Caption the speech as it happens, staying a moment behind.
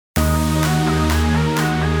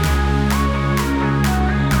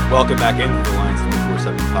Welcome back into the Lions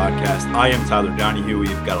 24/7 podcast. I am Tyler Donahue.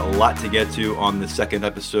 We've got a lot to get to on the second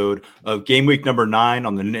episode of game week number 9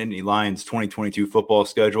 on the Nittany Lions 2022 football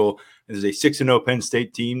schedule. This is a 6-0 Penn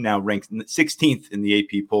State team, now ranked 16th in the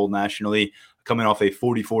AP poll nationally, coming off a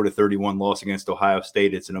 44-31 loss against Ohio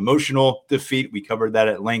State. It's an emotional defeat. We covered that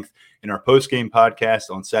at length in our post-game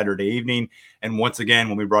podcast on Saturday evening. And once again,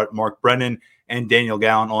 when we brought Mark Brennan and Daniel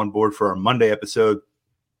Gallen on board for our Monday episode,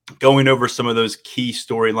 going over some of those key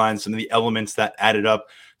storylines, some of the elements that added up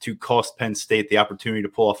to cost Penn State the opportunity to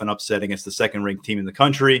pull off an upset against the second-ranked team in the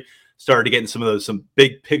country. Started to get in some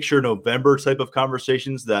big picture November type of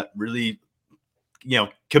conversations that really,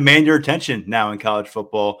 command your attention now in college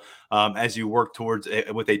football as you work towards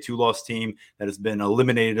with a 2-loss team that has been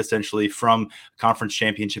eliminated essentially from conference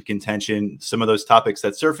championship contention. Some of those topics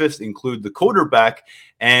that surfaced include the quarterback,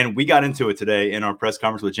 and we got into it today in our press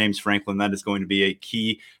conference with James Franklin. That is going to be a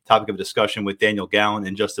key topic of discussion with Daniel Gallen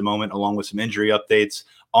in just a moment, along with some injury updates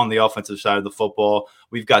on the offensive side of the football.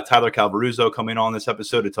 We've got Tyler Calvaruso coming on this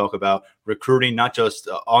episode to talk about recruiting, not just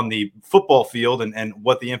on the football field and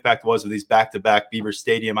what the impact was of these back-to-back Beaver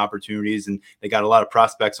Stadium opportunities. And they got a lot of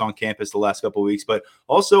prospects on campus the last couple of weeks, but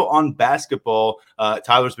also on basketball.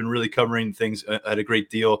 Tyler's been really covering things at a great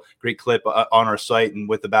clip on our site. And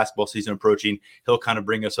with the basketball season approaching, he'll kind of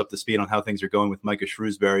bring us up to speed on how things are going with Micah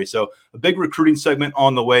Shrewsbury. So a big recruiting segment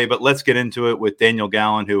on the way, but let's get into it with Daniel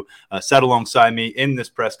Gallen, who sat alongside me in this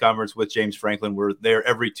press conference with James Franklin. We're there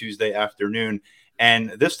every Tuesday afternoon. And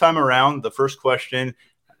this time around, the first question,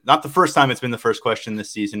 not the first time it's been the first question this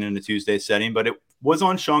season in a Tuesday setting, but it was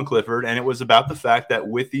on Sean Clifford. And it was about the fact that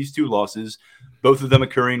with these 2 losses, both of them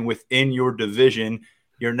occurring within your division,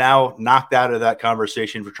 you're now knocked out of that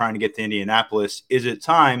conversation for trying to get to Indianapolis. Is it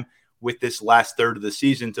time with this last third of the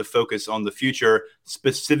season to focus on the future,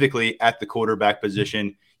 specifically at the quarterback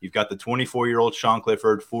position? You've got the 24-year-old Sean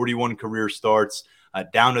Clifford, 41 career starts,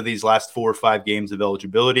 down to these last 4 or 5 games of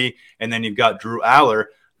eligibility. And then you've got Drew Aller,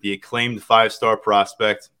 the acclaimed 5-star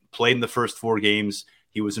prospect, played in the first 4 games.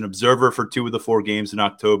 He was an observer for 2 of the 4 games in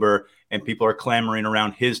October, and people are clamoring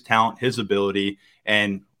around his talent, his ability.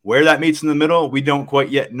 And where that meets in the middle, we don't quite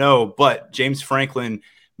yet know. But James Franklin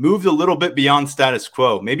moved a little bit beyond status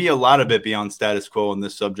quo, maybe a lot of bit beyond status quo on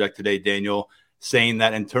this subject today, Daniel, saying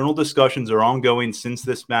that internal discussions are ongoing since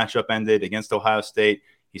this matchup ended against Ohio State.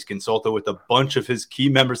 He's consulted with a bunch of his key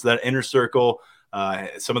members of that inner circle,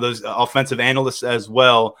 some of those offensive analysts as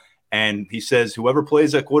well. And he says whoever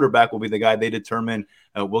plays at quarterback will be the guy they determine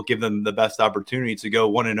will give them the best opportunity to go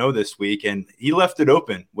 1-0 this week. And he left it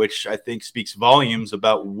open, which I think speaks volumes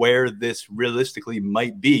about where this realistically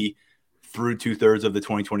might be through 2/3 of the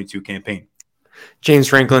 2022 campaign. James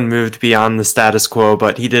Franklin moved beyond the status quo,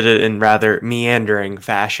 but he did it in rather meandering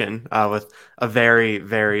fashion with a very,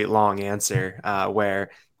 very long answer where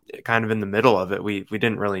kind of in the middle of it, we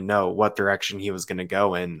didn't really know what direction he was going to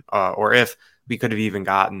go in or if we could have even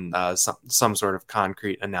gotten some sort of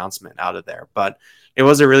concrete announcement out of there. But it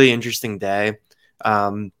was a really interesting day.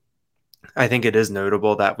 I think it is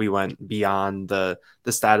notable that we went beyond the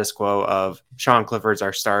status quo of Sean Clifford's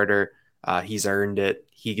our starter. He's earned it.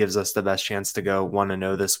 He gives us the best chance to go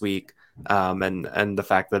 1-0 this week. And the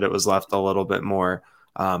fact that it was left a little bit more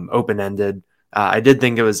open-ended. I did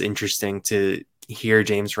think it was interesting to hear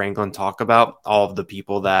James Franklin talk about all of the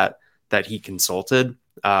people that he consulted,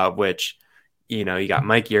 which, you got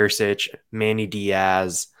Mike Yurcich, Manny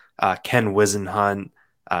Diaz, Ken Wisenhunt,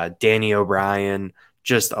 Danny O'Brien,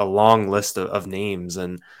 just a long list of names.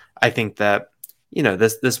 And I think that,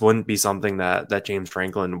 this wouldn't be something that James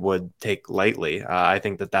Franklin would take lightly. I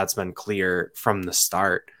think that's been clear from the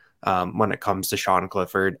start when it comes to Sean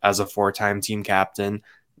Clifford as a 4-time team captain,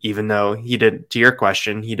 even though he did, to your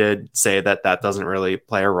question, he did say that doesn't really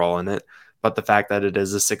play a role in it. But the fact that it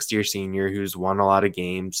is a 6th-year senior who's won a lot of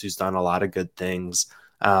games, who's done a lot of good things,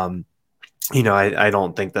 I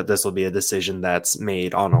don't think that this will be a decision that's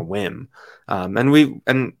made on a whim.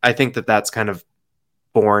 And I think that's kind of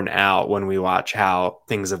borne out when we watch how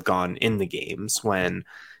things have gone in the games. When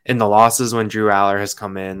in the losses, when Drew Aller has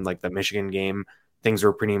come in, like the Michigan game, things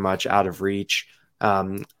were pretty much out of reach.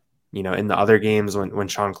 In the other games when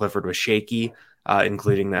Sean Clifford was shaky,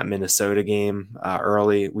 including that Minnesota game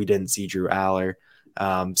early, we didn't see Drew Aller.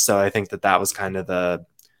 So I think that was kind of the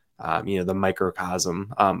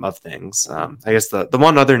microcosm of things. I guess the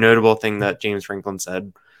one other notable thing that James Franklin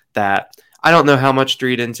said that I don't know how much to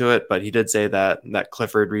read into it, but he did say that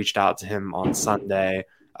Clifford reached out to him on Sunday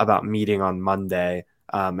about meeting on Monday,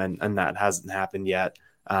 and that hasn't happened yet.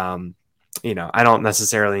 I don't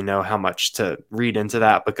necessarily know how much to read into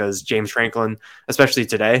that because James Franklin, especially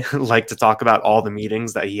today, liked to talk about all the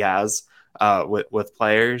meetings that he has with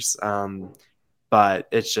players. But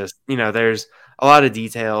it's just, there's a lot of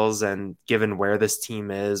details, and given where this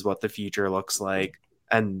team is, what the future looks like,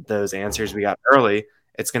 and those answers we got early,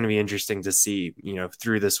 it's going to be interesting to see,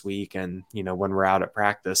 through this week and, when we're out at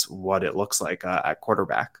practice, what it looks like at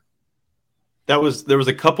quarterback. There was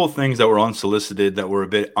a couple things that were unsolicited that were a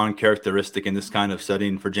bit uncharacteristic in this kind of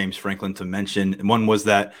setting for James Franklin to mention. And one was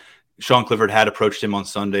that Sean Clifford had approached him on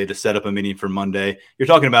Sunday to set up a meeting for Monday. You're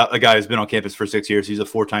talking about a guy who's been on campus for 6 years. He's a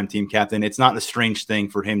 4-time team captain. It's not a strange thing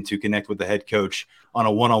for him to connect with the head coach on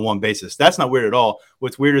a one-on-one basis. That's not weird at all.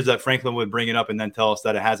 What's weird is that Franklin would bring it up and then tell us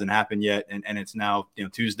that it hasn't happened yet. And it's now,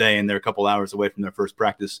 Tuesday, and they're a couple hours away from their first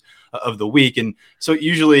practice of the week. And so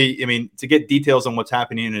usually, to get details on what's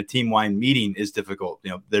happening in a team-wide meeting is difficult.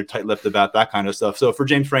 They're tight-lipped about that kind of stuff. So for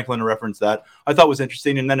James Franklin to reference that, I thought was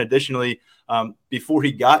interesting. And then additionally, before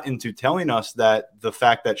he got into telling us that the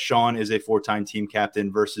fact that Sean is a 4-time team captain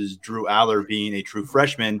versus Drew Aller being a true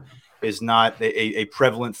freshman is not a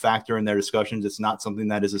prevalent factor in their discussions. It's not something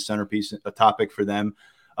that is a centerpiece, a topic for them.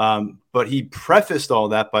 But he prefaced all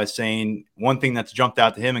that by saying one thing that's jumped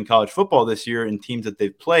out to him in college football this year in teams that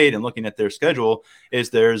they've played and looking at their schedule is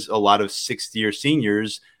there's a lot of 6th-year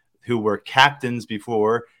seniors who were captains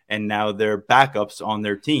before and now they're backups on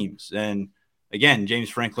their teams. And again, James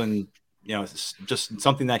Franklin, it's just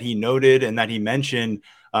something that he noted and that he mentioned.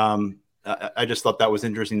 I just thought that was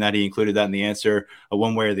interesting that he included that in the answer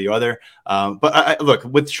one way or the other. But look,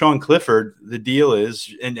 with Sean Clifford, the deal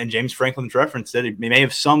is, and James Franklin's reference said, it may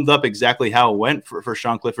have summed up exactly how it went for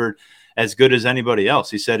Sean Clifford as good as anybody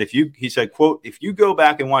else. He said, quote, if you go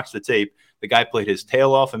back and watch the tape, the guy played his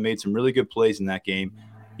tail off and made some really good plays in that game.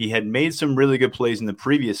 He had made some really good plays in the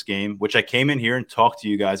previous game, which I came in here and talked to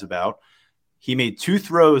you guys about. He made 2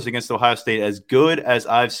 throws against Ohio State as good as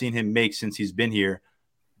I've seen him make since he's been here.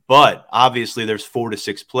 But obviously there's 4 to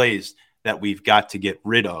 6 plays that we've got to get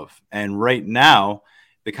rid of. And right now,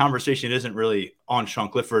 the conversation isn't really on Sean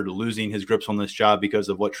Clifford losing his grips on this job because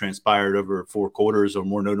of what transpired over 4 quarters, or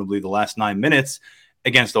more notably the last 9 minutes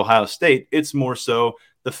against Ohio State. It's more so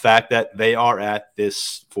the fact that they are at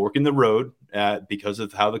this fork in the road because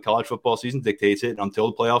of how the college football season dictates it. Until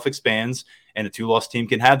the playoff expands and a 2-loss team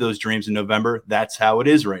can have those dreams in November, that's how it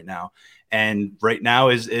is right now. And right now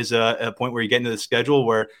is a point where you get into the schedule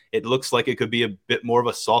where it looks like it could be a bit more of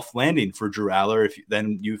a soft landing for Drew Aller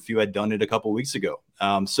if you had done it a couple weeks ago.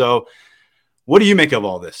 So what do you make of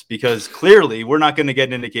all this? Because clearly we're not going to get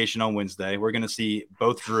an indication on Wednesday. We're going to see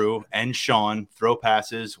both Drew and Sean throw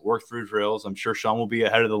passes, work through drills. I'm sure Sean will be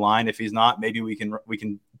ahead of the line. If he's not, maybe we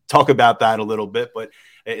can talk about that a little bit, but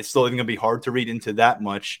it's still even going to be hard to read into that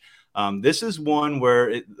much. This is one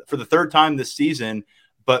where for the 3rd time this season,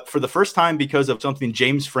 but for the first time, because of something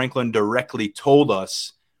James Franklin directly told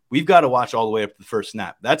us, we've got to watch all the way up to the first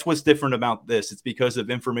snap. That's what's different about this. It's because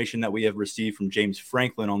of information that we have received from James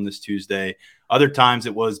Franklin on this Tuesday. Other times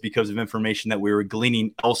it was because of information that we were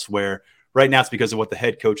gleaning elsewhere. Right now it's because of what the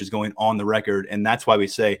head coach is going on the record. And that's why we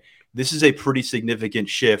say this is a pretty significant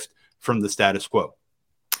shift from the status quo.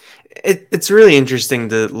 It's really interesting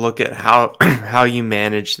to look at how you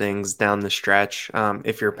manage things down the stretch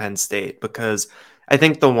if you're Penn State, because I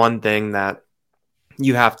think the one thing that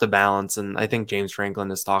you have to balance, and I think James Franklin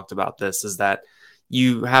has talked about this, is that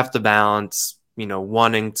you have to balance,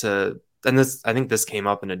 wanting to, and this, I think this came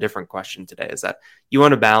up in a different question today, is that you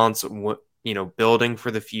want to balance, building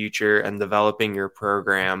for the future and developing your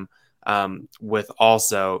program with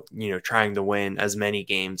also, trying to win as many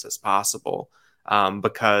games as possible.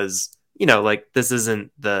 Because, this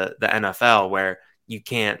isn't the NFL where you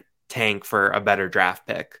can't tank for a better draft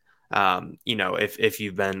pick. If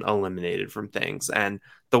you've been eliminated from things. And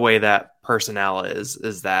the way that personnel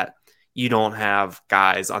is that you don't have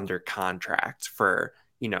guys under contract for,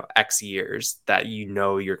 X years that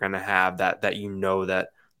you're going to have that that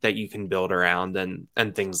you can build around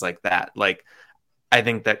and things like that. Like, I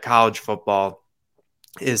think that college football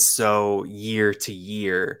is so year to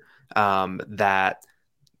year that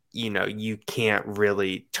you can't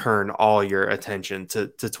really turn all your attention to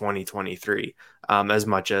 2023 as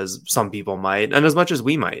much as some people might, and as much as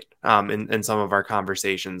we might in some of our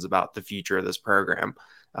conversations about the future of this program.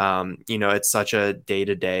 It's such a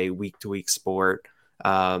day-to-day, week-to-week sport.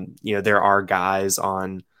 There are guys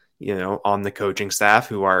on the coaching staff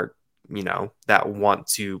who are, that want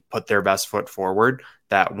to put their best foot forward,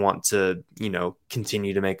 that want to,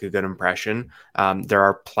 continue to make a good impression. There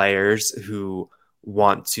are players who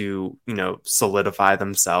want to, solidify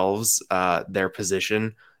themselves, their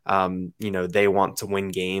position. They want to win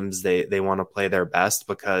games. They want to play their best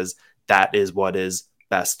because that is what is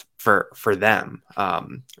best for them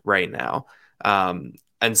right now.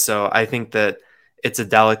 And so I think that it's a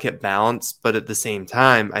delicate balance, but at the same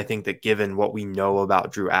time, I think that given what we know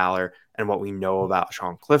about Drew Aller and what we know about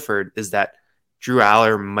Sean Clifford is that Drew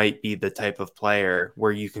Aller might be the type of player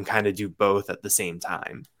where you can kind of do both at the same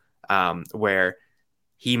time, where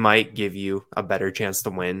he might give you a better chance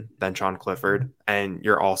to win than Sean Clifford, and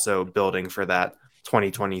you're also building for that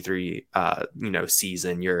 2023,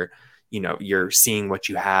 season. You're seeing what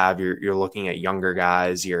you have. You're looking at younger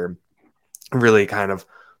guys. You're really kind of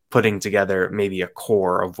putting together maybe a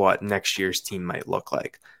core of what next year's team might look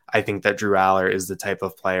like. I think that Drew Aller is the type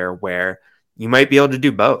of player where you might be able to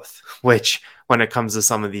do both, which when it comes to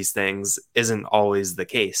some of these things isn't always the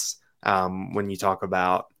case. When you talk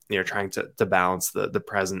about, trying to balance the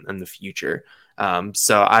present and the future.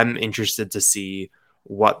 So I'm interested to see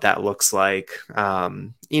what that looks like.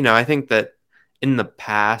 I think that in the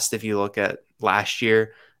past, if you look at last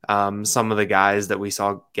year, some of the guys that we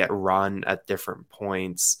saw get run at different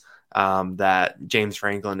points, that James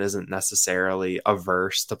Franklin isn't necessarily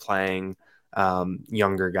averse to playing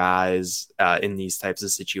younger guys in these types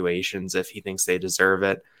of situations if he thinks they deserve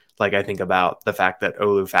it. Like I think about the fact that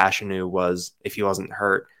Olu Fashanu was, if he wasn't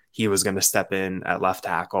hurt, he was going to step in at left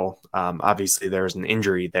tackle. Obviously, there was an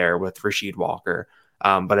injury there with Rasheed Walker,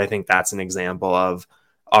 but I think that's an example of,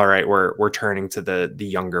 all right, we're turning to the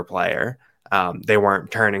younger player. They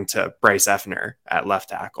weren't turning to Bryce Effner at left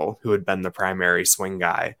tackle, who had been the primary swing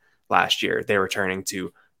guy last year. They were turning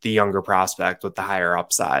to the younger prospect with the higher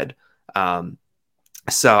upside.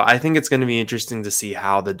 So I think it's going to be interesting to see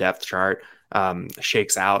how the depth chart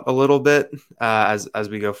shakes out a little bit as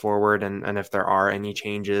we go forward and if there are any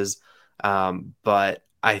changes. But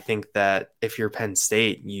I think that if you're Penn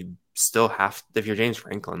State, you still have, if you're James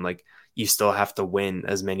Franklin, like you still have to win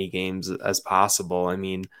as many games as possible. I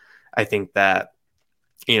mean, I think that,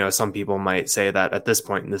 some people might say that at this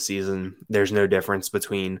point in the season, there's no difference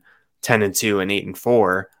between 10-2 and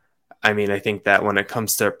 8-4. I mean, I think that when it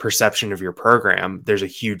comes to perception of your program, there's a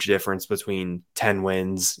huge difference between 10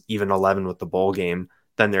 wins, even 11 with the bowl game,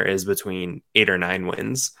 than there is between 8 or 9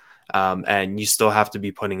 wins. And you still have to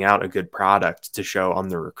be putting out a good product to show on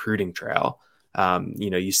the recruiting trail.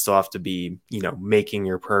 You still have to be, making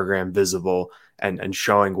your program visible and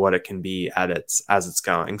showing what it can be as it's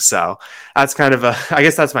going. So that's kind of I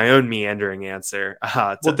guess that's my own meandering answer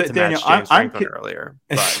to Daniel, match James Franklin earlier.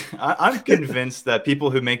 But I'm convinced that people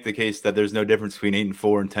who make the case that there's no difference between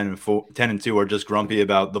 8-4 and 10-2 are just grumpy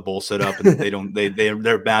about the bowl setup and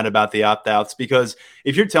they're bad about the opt-outs. Because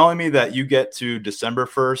if you're telling me that you get to December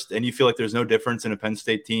 1st and you feel like there's no difference in a Penn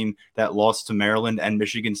State team that lost to Maryland and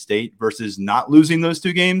Michigan State versus not losing those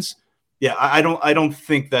two games, yeah, I don't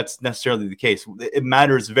think that's necessarily the case. It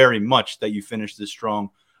matters very much that you finish this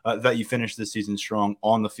strong, that you finish this season strong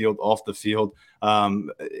on the field, off the field.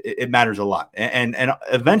 It matters a lot. And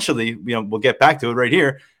eventually, we'll get back to it right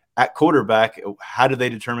here at quarterback. How do they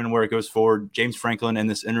determine where it goes forward? James Franklin and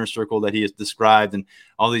this inner circle that he has described, and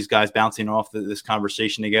all these guys bouncing off this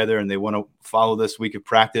conversation together, and they want to follow this week of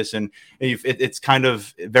practice. And it's kind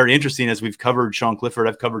of very interesting as we've covered Sean Clifford.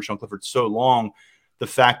 I've covered Sean Clifford so long. The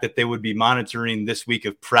fact that they would be monitoring this week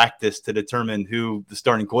of practice to determine who the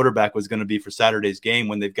starting quarterback was going to be for Saturday's game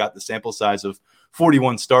when they've got the sample size of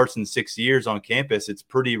 41 starts in 6 years on campus. It's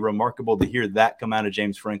pretty remarkable to hear that come out of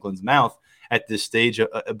James Franklin's mouth at this stage.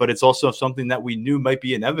 But it's also something that we knew might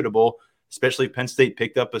be inevitable, especially if Penn State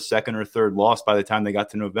picked up a second or third loss by the time they got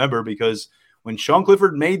to November, because when Sean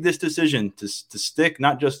Clifford made this decision to stick,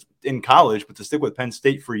 not just in college, but to stick with Penn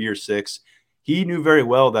State for year 6, he knew very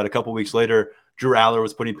well that a couple weeks later, Drew Aller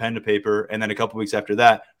was putting pen to paper, and then a couple weeks after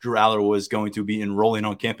that, Drew Aller was going to be enrolling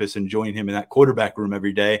on campus and joining him in that quarterback room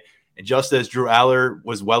every day. And just as Drew Aller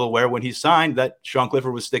was well aware when he signed that Sean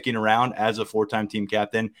Clifford was sticking around as a 4-time team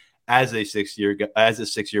captain, as a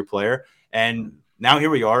 6-year player, and now here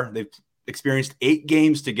we are. They've experienced 8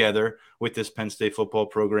 games together with this Penn State football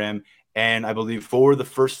program, and I believe 4 of the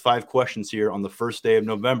first 5 questions here on the first day of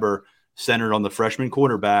November centered on the freshman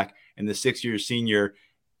quarterback and the 6-year senior.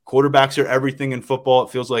 Quarterbacks are everything in football. It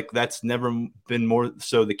feels like that's never been more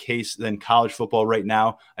so the case than college football right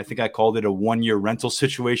now. I think I called it a 1-year rental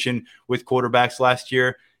situation with quarterbacks last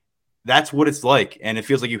year. That's what it's like. And it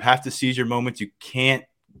feels like you have to seize your moments. You can't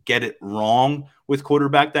get it wrong with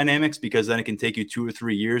quarterback dynamics, because then it can take you 2 or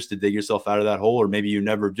 3 years to dig yourself out of that hole, or maybe you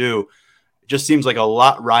never do. It just seems like a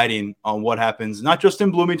lot riding on what happens, not just in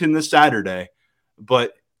Bloomington this Saturday,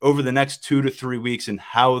 but over the next 2 to 3 weeks, and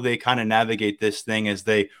how they kind of navigate this thing as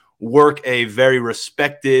they work a very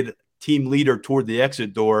respected team leader toward the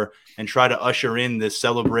exit door and try to usher in this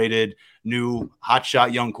celebrated new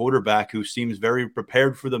hotshot young quarterback who seems very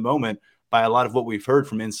prepared for the moment by a lot of what we've heard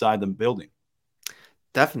from inside the building.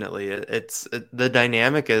 Definitely. The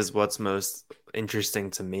dynamic is what's most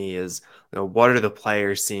interesting to me is, what are the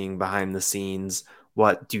players seeing behind the scenes?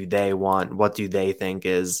 What do they want? What do they think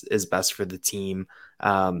is best for the team?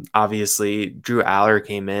 Obviously, Drew Aller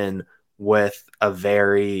came in with a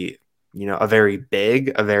very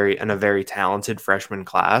big, a very talented freshman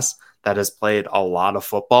class that has played a lot of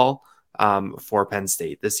football for Penn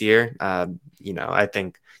State this year. I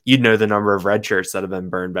think you'd know the number of red shirts that have been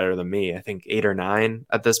burned better than me. I think 8 or 9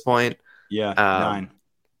 at this point. Yeah, Um, 9.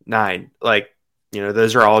 9. Like,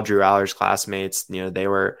 those are all Drew Aller's classmates. They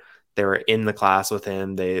were in the class with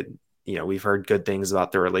him. We've heard good things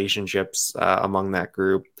about the relationships among that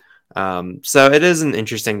group. So it is an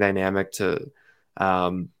interesting dynamic to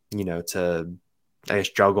I guess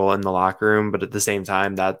juggle in the locker room, but at the same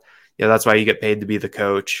time that's why you get paid to be the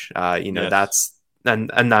coach. Yes.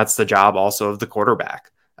 That's the job also of the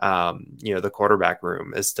quarterback. The quarterback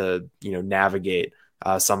room is to navigate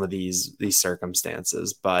some of these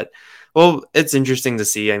circumstances. But well, it's interesting to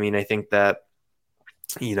see. I mean, I think that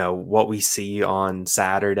what we see on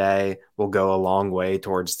Saturday will go a long way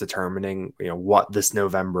towards determining what this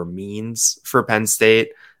November means for Penn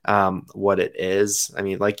State, what it is. I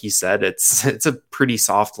mean, like you said, it's a pretty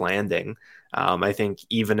soft landing. I think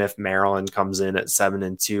even if Maryland comes in at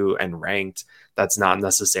 7-2 and ranked, that's not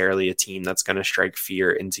necessarily a team that's going to strike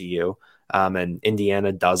fear into you. And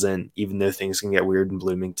Indiana doesn't, even though things can get weird in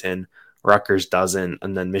Bloomington. Rutgers doesn't,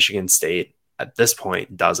 and then Michigan State at this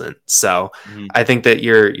point doesn't. So I think that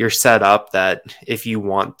you're set up that if you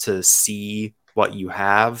want to see what you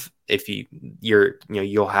have,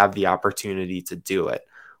 you'll have the opportunity to do it.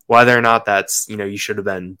 Whether or not that's, you should have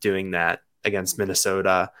been doing that against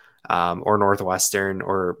Minnesota or Northwestern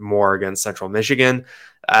or more against Central Michigan,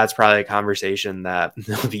 that's probably a conversation that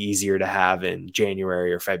will be easier to have in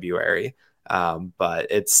January or February. But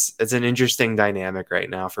it's an interesting dynamic right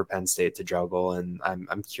now for Penn State to juggle, and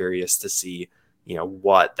I'm curious to see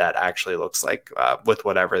what that actually looks like with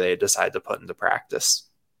whatever they decide to put into practice.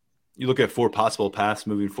 You look at 4 possible paths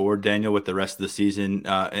moving forward, Daniel, with the rest of the season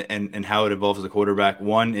and how it evolves as a quarterback.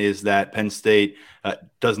 One is that Penn State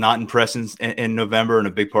does not impress in November, and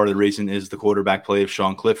a big part of the reason is the quarterback play of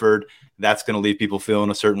Sean Clifford. That's going to leave people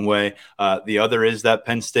feeling a certain way. The other is that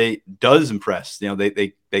Penn State does impress.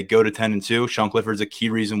 They go to 10-2. Sean Clifford's a key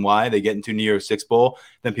reason why they get into New Year's Six Bowl.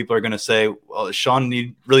 Then people are going to say, well, Sean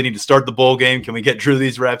really need to start the bowl game. Can we get Drew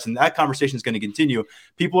these reps? And that conversation is going to continue.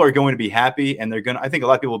 People are going to be happy, and I think a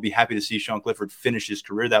lot of people will be happy to see Sean Clifford finish his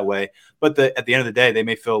career that way. But at the end of the day, they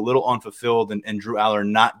may feel a little unfulfilled and Drew Aller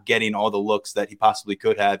not getting all the looks that he possibly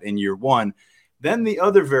could have in year one. Then the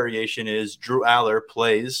other variation is Drew Aller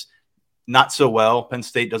plays not so well. Penn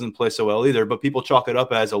State doesn't play so well either, but people chalk it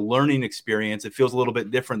up as a learning experience. It feels a little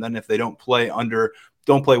bit different than if they don't play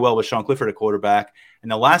well with Sean Clifford at quarterback.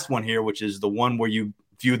 And the last one here, which is the one where you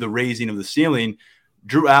view the raising of the ceiling,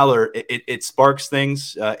 Drew Aller, it sparks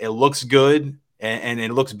things. It looks good, and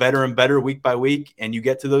it looks better and better week by week, and you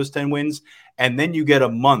get to those 10 wins. And then you get a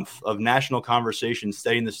month of national conversation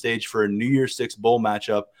setting the stage for a New Year's Six bowl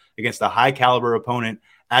matchup against a high-caliber opponent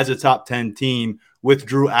as a top 10 team with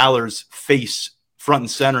Drew Aller's face front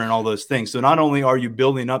and center and all those things. So not only are you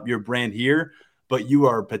building up your brand here, but you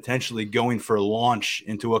are potentially going for a launch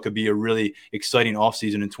into what could be a really exciting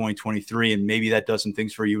offseason in 2023, and maybe that does some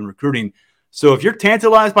things for you in recruiting. So if you're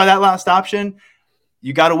tantalized by that last option,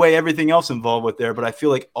 you got to weigh everything else involved with there. But I feel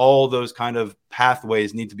like all those kind of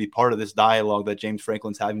pathways need to be part of this dialogue that James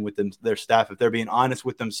Franklin's having with their staff. If they're being honest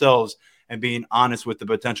with themselves and being honest with the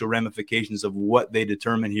potential ramifications of what they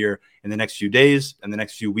determine here in the next few days and the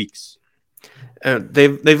next few weeks.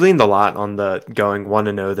 They've leaned a lot on the going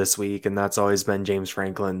 1-0 this week, and that's always been James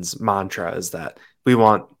Franklin's mantra, is that we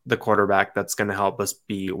want the quarterback that's going to help us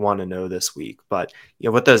be 1-0 this week. But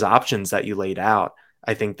with those options that you laid out,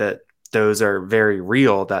 I think that those are very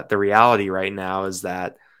real. That the reality right now is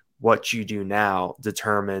that what you do now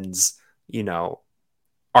determines,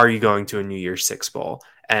 are you going to a New Year's Six bowl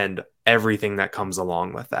and everything that comes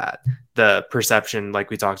along with that. The perception, like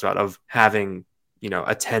we talked about, of having a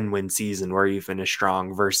 10-win season where you finish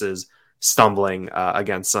strong versus stumbling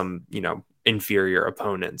against some, inferior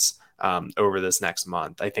opponents over this next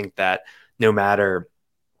month. I think that no matter,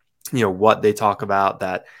 what they talk about,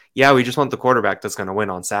 that, yeah, we just want the quarterback that's going to win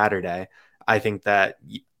on Saturday. I think that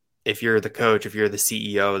if you're the coach, if you're the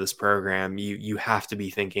CEO of this program, you have to be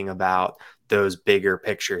thinking about those bigger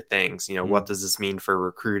picture things. What does this mean for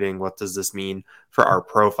recruiting? What does this mean for our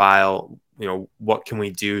profile? What can we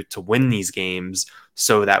do to win these games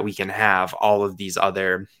so that we can have all of these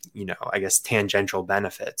other, I guess, tangential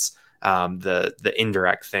benefits, the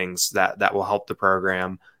indirect things that will help the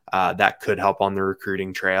program that could help on the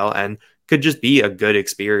recruiting trail and could just be a good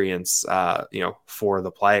experience, for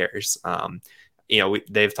the players.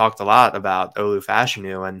 They've talked a lot about Olu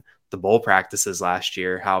Fashanu and the bowl practices last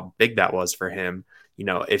year, how big that was for him.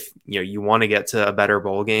 If you want to get to a better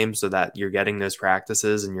bowl game so that you're getting those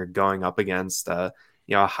practices and you're going up against a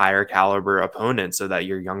higher caliber opponent so that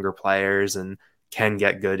your younger players and can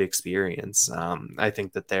get good experience. I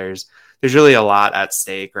think that there's really a lot at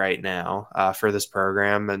stake right now for this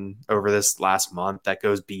program and over this last month that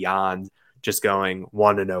goes beyond just going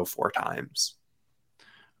 1-0 4 times.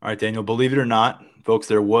 All right, Daniel, believe it or not, folks,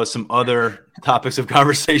 there was some other topics of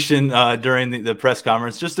conversation during the press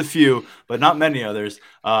conference, just a few, but not many others.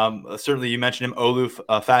 Certainly, you mentioned him, Olu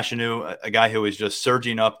Fashanu, a guy who is just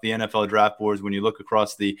surging up the NFL draft boards. When you look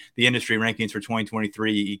across the industry rankings for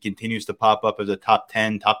 2023, he continues to pop up as a top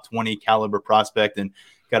 10, top 20 caliber prospect. And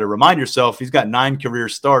got to remind yourself, he's got 9 career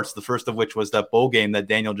starts, the first of which was that bowl game that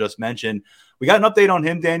Daniel just mentioned. We got an update on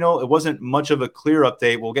him, Daniel. It wasn't much of a clear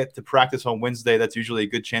update. We'll get to practice on Wednesday. That's usually a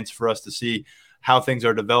good chance for us to see how things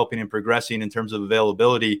are developing and progressing in terms of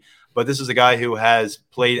availability. But this is a guy who has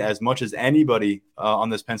played as much as anybody on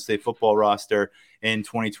this Penn State football roster in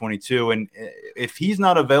 2022. And if he's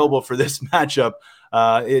not available for this matchup,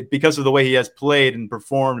 because of the way he has played and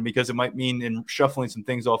performed, because it might mean in shuffling some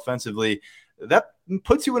things offensively, that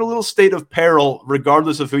puts you in a little state of peril,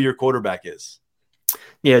 regardless of who your quarterback is.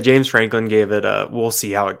 Yeah, James Franklin gave it a we'll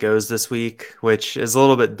see how it goes this week, which is a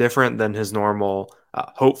little bit different than his normal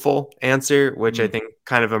hopeful answer, which I think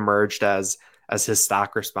kind of emerged as his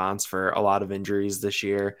stock response for a lot of injuries this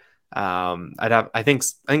year. I think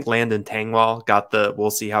Landon Tangwall got the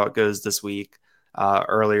we'll see how it goes this week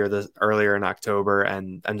earlier in October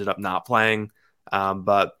and ended up not playing.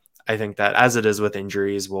 But I think that as it is with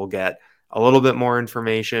injuries, we'll get a little bit more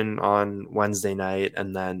information on Wednesday night,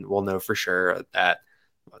 and then we'll know for sure at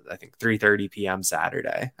I think 3:30 p.m.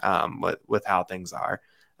 Saturday with how things are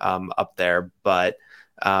up there. But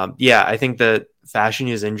I think that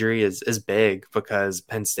Fashanu's injury is big because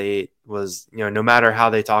Penn State was, no matter how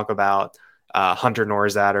they talk about Hunter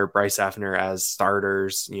Norzad or Bryce Effner as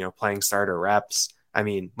starters, playing starter reps. I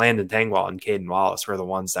mean, Landon Tangwall and Caden Wallace were the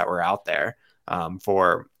ones that were out there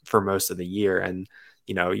for most of the year. And,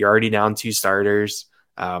 you're already down 2 starters.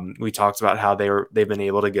 We talked about how they've been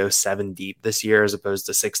able to go 7 deep this year as opposed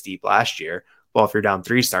to 6 deep last year. Well, if you're down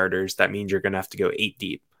 3 starters, that means you're going to have to go 8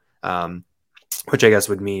 deep, which I guess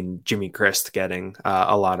would mean Jimmy Christ getting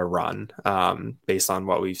a lot of run based on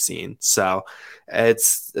what we've seen. So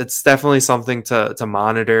it's definitely something to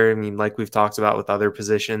monitor. I mean, like we've talked about with other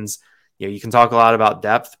positions, you can talk a lot about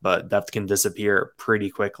depth, but depth can disappear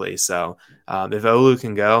pretty quickly. So if Olu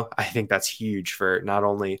can go, I think that's huge for not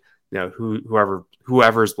only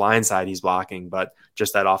whoever's blind side he's blocking, but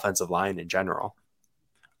just that offensive line in general.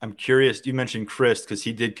 I'm curious. You mentioned Chris because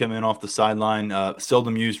he did come in off the sideline,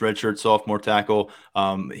 seldom used redshirt sophomore tackle.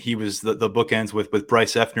 He was the bookends with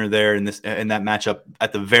Bryce Effner there in that matchup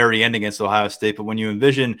at the very end against Ohio State. But when you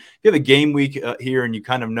envision you have a game week here and you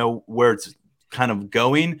kind of know where it's kind of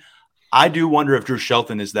going, I do wonder if Drew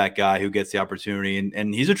Shelton is that guy who gets the opportunity.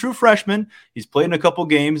 And he's a true freshman. He's played in a couple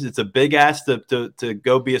games. It's a big ask to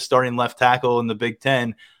go be a starting left tackle in the Big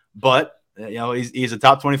Ten. But he's a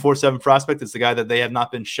top 24/7 prospect. It's the guy that they have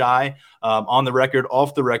not been shy on the record,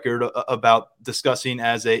 off the record about discussing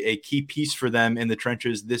as a key piece for them in the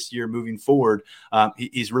trenches this year moving forward.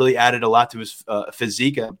 He's really added a lot to his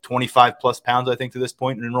physique, 25 plus pounds, I think, to this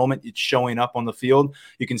point in enrollment. It's showing up on the field.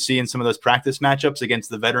 You can see in some of those practice matchups against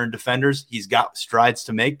the veteran defenders, he's got strides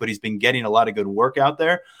to make, but he's been getting a lot of good work out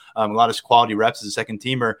there. A lot of quality reps as a second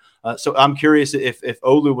teamer. So I'm curious if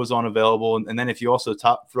Olu was unavailable, and then if you also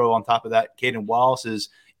throw on top of that Caden Wallace's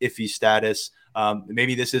iffy status,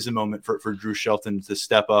 maybe this is a moment for Drew Shelton to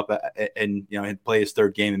step up and play his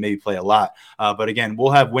 3rd game and maybe play a lot. But again,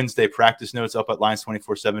 we'll have Wednesday practice notes up at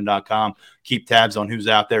Lions247.com. Keep tabs on who's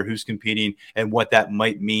out there, who's competing, and what that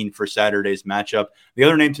might mean for Saturday's matchup. The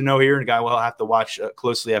other name to know here, and a guy we'll have to watch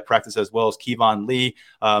closely at practice as well, is Kevon Lee.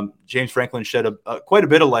 James Franklin shed quite a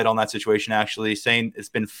bit of light on that situation, actually, saying it's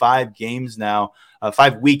been 5 games now,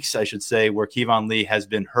 5 weeks, I should say, where Kevon Lee has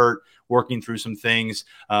been hurt, working through some things.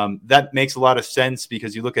 That makes a lot of sense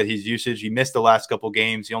because you look at his usage. He missed the last couple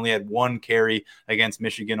games. He only had 1 carry against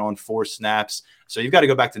Michigan on 4 snaps. So you've got to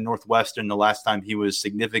go back to Northwestern the last time he was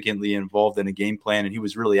significantly involved in a game plan, and he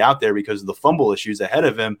was really out there because of the fumble issues ahead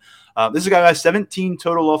of him. This is a guy who has 17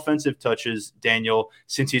 total offensive touches, Daniel,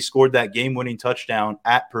 since he scored that game-winning touchdown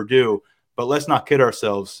at Purdue. But let's not kid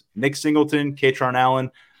ourselves. Nick Singleton, Katron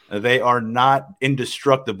Allen, they are not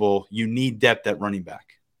indestructible. You need depth at running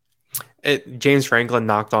back. James Franklin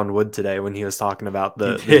knocked on wood today when he was talking about He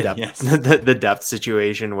the did, depth yes. the depth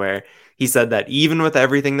situation, where he said that even with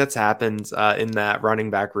everything that's happened in that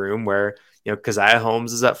running back room, where Keziah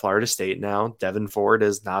Holmes is at Florida State now, Devin Ford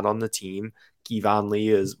is not on the team, Kevon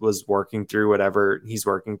Lee was working through whatever he's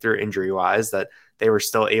working through injury wise, that they were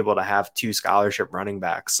still able to have 2 scholarship running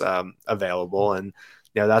backs available, and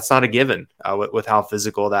that's not a given with how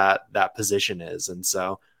physical that position is, and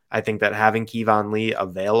so I think that having Kevon Lee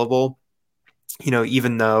available,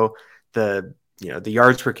 even though the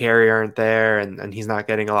yards per carry aren't there and he's not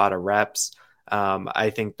getting a lot of reps, I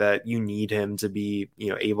think that you need him to be,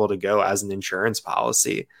 able to go as an insurance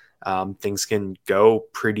policy. Things can go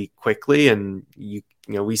pretty quickly, and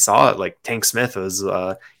we saw it. Like Tank Smith was,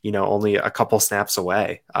 only a couple snaps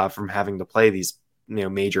away from having to play these,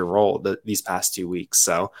 major role these past 2 weeks.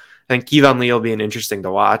 So I think Kevon Lee will be an interesting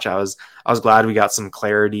to watch. I was glad we got some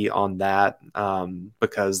clarity on that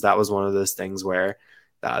because that was one of those things where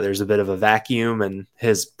there's a bit of a vacuum, and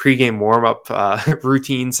his pregame warm-up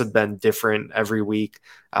routines have been different every week.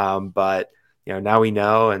 But now we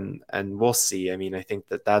know, and we'll see. I mean, I think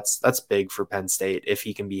that's big for Penn State if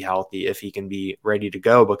he can be healthy, if he can be ready to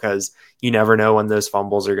go, because you never know when those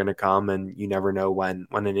fumbles are going to come, and you never know when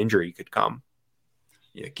an injury could come.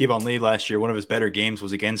 Yeah, Kevon Lee last year, one of his better games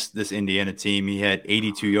was against this Indiana team. He had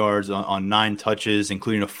 82 yards on 9 touches,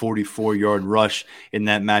 including a 44-yard rush in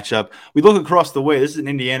that matchup. We look across the way. This is an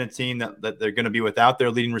Indiana team that they're going to be without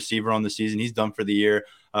their leading receiver on the season. He's done for the year.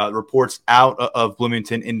 Reports out of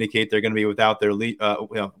Bloomington indicate they're going to be without their lead,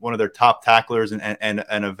 one of their top tacklers and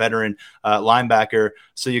a veteran linebacker.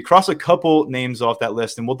 So you cross a couple names off that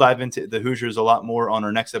list, and we'll dive into the Hoosiers a lot more on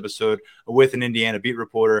our next episode with an Indiana beat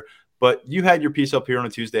reporter. But you had your piece up here on a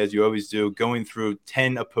Tuesday, as you always do, going through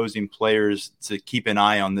 10 opposing players to keep an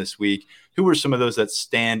eye on this week. Who were some of those that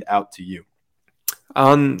stand out to you?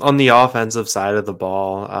 On the offensive side of the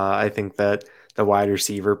ball, I think that the wide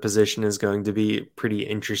receiver position is going to be pretty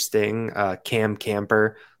interesting. Cam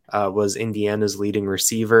Camper was Indiana's leading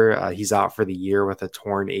receiver. He's out for the year with a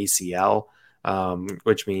torn ACL,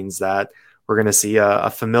 which means that we're going to see a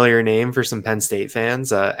familiar name for some Penn State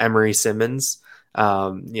fans, Emory Simmons.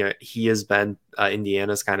 He has been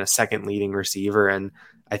Indiana's kind of second leading receiver, and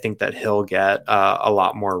I think that he'll get a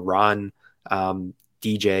lot more run.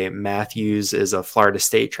 DJ Matthews is a Florida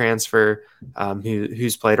State transfer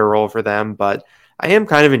who's played a role for them, but I am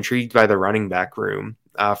kind of intrigued by the running back room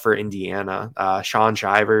for Indiana. Sean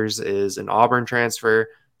Shivers is an Auburn transfer.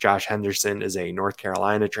 Josh Henderson is a North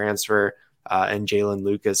Carolina transfer, and Jalen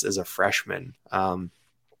Lucas is a freshman. All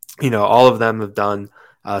of them have done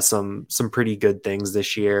some pretty good things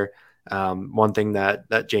this year. One thing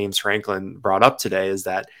that James Franklin brought up today is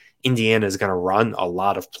that Indiana is going to run a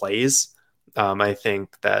lot of plays. I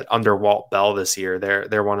think that under Walt Bell this year,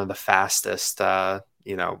 they're one of the fastest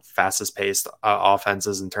paced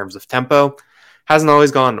offenses in terms of tempo. Hasn't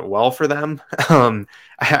always gone well for them.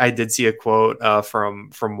 I did see a quote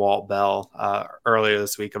from Walt Bell earlier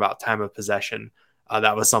this week about time of possession.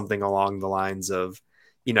 That was something along the lines of,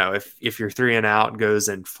 if your 3 and out goes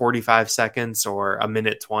in 45 seconds or a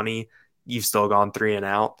minute 20, you've still gone 3 and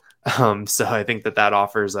out. So I think that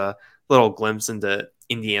offers a little glimpse into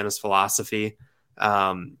Indiana's philosophy.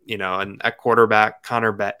 And at quarterback,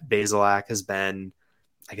 Connor Bazelak has been,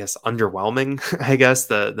 I guess, underwhelming. I guess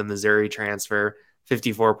the Missouri transfer,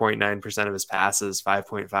 54.9% of his passes,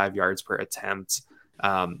 5.5 yards per attempt.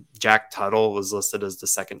 Jack Tuttle was listed as the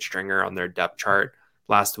second stringer on their depth chart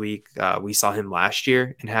last week. We saw him last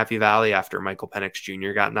year in Happy Valley after Michael Penix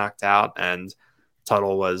Jr. got knocked out, and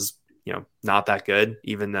Tuttle was, not that good,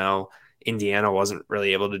 even though Indiana wasn't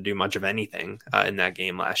really able to do much of anything in that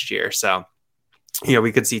game last year. So,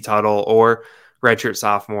 we could see Tuttle or redshirt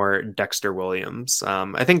sophomore Dexter Williams.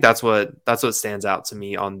 I think that's what stands out to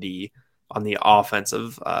me on the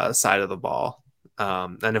offensive side of the ball.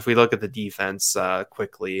 And if we look at the defense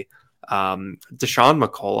quickly, Deshaun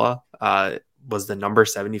McCullough was the number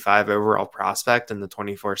 75 overall prospect in the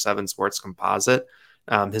 24/7 Sports Composite.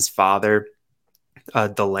 His father,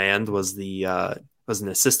 DeLand, was an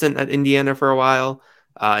assistant at Indiana for a while,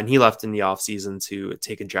 and he left in the offseason to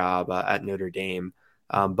take a job at Notre Dame.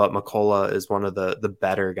 But McCullough is one of the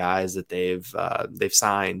better guys that they've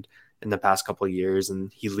signed in the past couple of years,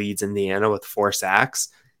 and he leads Indiana with 4 sacks.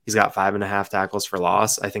 He's got 5.5 tackles for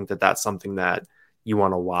loss. I think that's something that you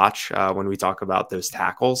want to watch when we talk about those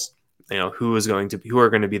tackles. Who are going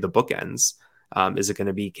to be the bookends? Is it going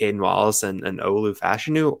to be Caden Wallace and Olu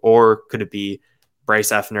Fashanu, or could it be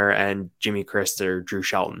Bryce Effner and Jimmy Christ or Drew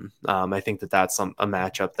Shelton? I think that's a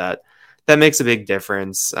matchup that that makes a big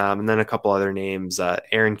difference. And then a couple other names.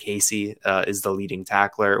 Aaron Casey is the leading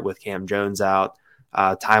tackler with Cam Jones out.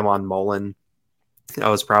 Tywone Mullen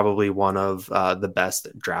was probably one of the best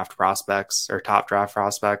draft prospects or top draft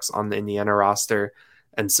prospects on the Indiana roster.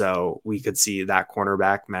 And so we could see that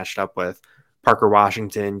cornerback matched up with Parker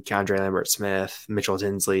Washington, Keandre Lambert-Smith, Mitchell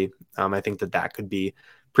Tinsley. I think that could be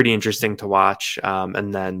pretty interesting to watch.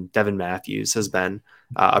 And then Devin Matthews has been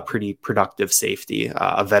a pretty productive safety,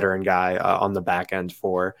 a veteran guy on the back end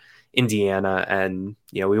for Indiana. And,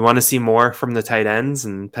 we want to see more from the tight ends,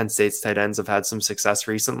 and Penn State's tight ends have had some success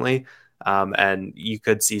recently. And you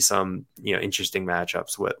could see some, interesting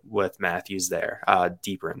matchups with Matthews there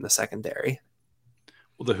deeper in the secondary.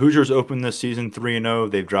 Well, the Hoosiers opened this season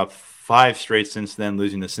 3-0. They've dropped 5 straight since then,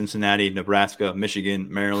 losing to Cincinnati, Nebraska, Michigan,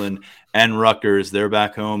 Maryland, and Rutgers. They're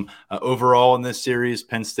back home. Overall in this series,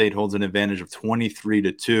 Penn State holds an advantage of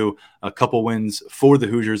 23-2. A couple wins for the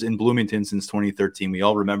Hoosiers in Bloomington since 2013. We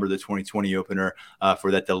all remember the 2020 opener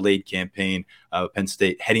for that delayed campaign. Penn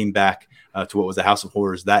State heading back to what was a house of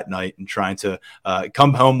horrors that night and trying to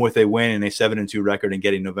come home with a win and a 7-2 record and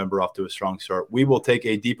getting November off to a strong start. We will take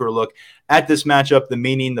a deeper look at this matchup, the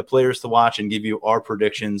meaning, the players to watch, and give you our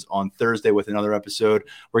predictions on Thursday with another episode.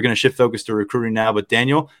 We're going to shift focus to recruiting now, but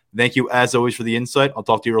Daniel, thank you as always for the insight. I'll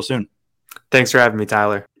talk to you real soon. Thanks for having me,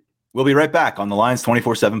 Tyler. We'll be right back on the Lions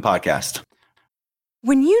 24/7 podcast.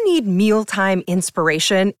 When you need mealtime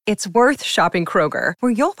inspiration, it's worth shopping Kroger,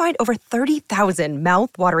 where you'll find over 30,000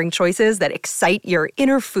 mouth-watering choices that excite your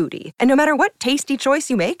inner foodie. And no matter what tasty choice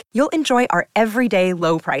you make, you'll enjoy our everyday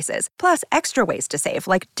low prices, plus extra ways to save,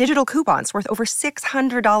 like digital coupons worth over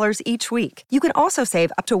 $600 each week. You can also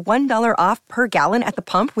save up to $1 off per gallon at the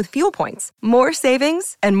pump with fuel points. More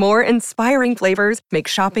savings and more inspiring flavors make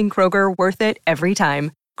shopping Kroger worth it every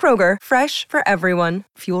time. Kroger, fresh for everyone.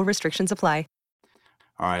 Fuel restrictions apply.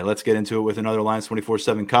 All right, let's get into it with another Lions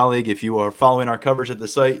 24/7 colleague. If you are following our coverage at the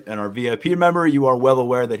site and our VIP member, you are well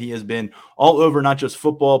aware that he has been all over not just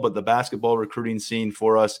football, but the basketball recruiting scene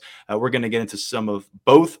for us. We're going to get into some of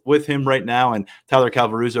both with him right now. And Tyler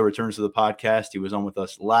Calvaruso returns to the podcast. He was on with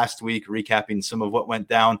us last week, recapping some of what went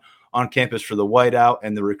down on campus for the whiteout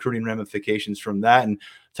and the recruiting ramifications from that. And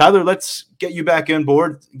Tyler, let's get you back on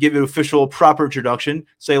board, give you an official, proper introduction.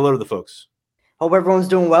 Say hello to the folks. Hope everyone's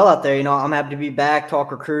doing well out there. I'm happy to be back,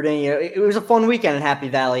 talk recruiting. It was a fun weekend in Happy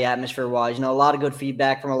Valley atmosphere-wise. A lot of good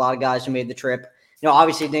feedback from a lot of guys who made the trip.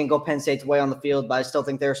 Obviously it didn't go Penn State's way on the field, but I still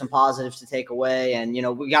think there are some positives to take away. And,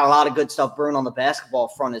 we got a lot of good stuff brewing on the basketball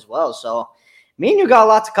front as well. So me and you got a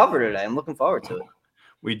lot to cover today. I'm looking forward to it.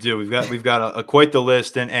 We do. We've got a quite the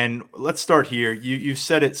list. And let's start here. You've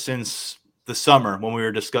said it since the summer when we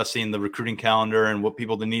were discussing the recruiting calendar and what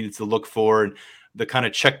people needed to look for and the kind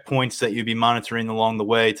of checkpoints that you'd be monitoring along the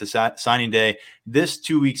way to signing day. This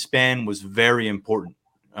 2-week span was very important.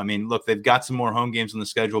 I mean, look, they've got some more home games on the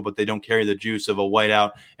schedule, but they don't carry the juice of a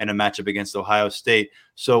whiteout and a matchup against Ohio State.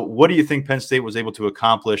 So what do you think Penn State was able to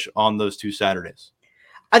accomplish on those 2 Saturdays?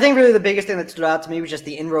 I think really the biggest thing that stood out to me was just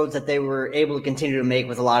the inroads that they were able to continue to make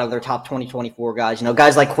with a lot of their top 2024 guys.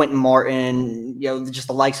 Guys like Quentin Martin, just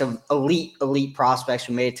the likes of elite prospects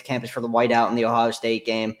who made it to campus for the whiteout in the Ohio State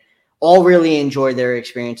game. All really enjoyed their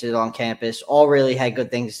experiences on campus, all really had good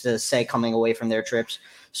things to say coming away from their trips.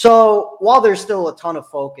 So while there's still a ton of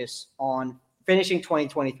focus on finishing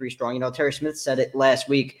 2023 strong, Terry Smith said it last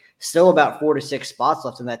week, still about 4 to 6 spots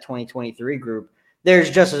left in that 2023 group. There's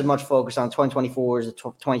just as much focus on 2024s,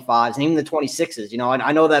 the 25s, and even the 26s.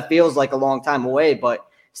 I know that feels like a long time away, but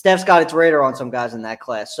Steph's got its radar on some guys in that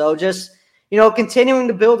class. So just continuing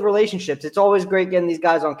to build relationships. It's always great getting these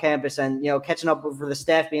guys on campus and, catching up for the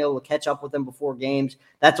staff, being able to catch up with them before games.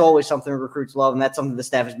 That's always something recruits love, and that's something the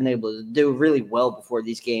staff has been able to do really well before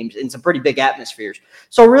these games in some pretty big atmospheres.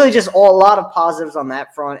 So really just a lot of positives on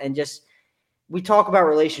that front. And just we talk about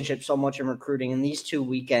relationships so much in recruiting, and these 2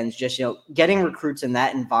 weekends, just, getting recruits in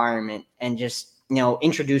that environment and just,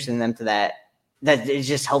 introducing them to that it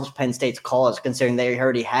just helps Penn State's cause, considering they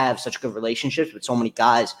already have such good relationships with so many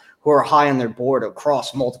guys who are high on their board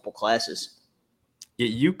across multiple classes. Yeah,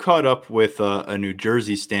 you caught up with a New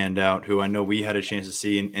Jersey standout who I know we had a chance to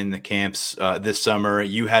see in the camps this summer.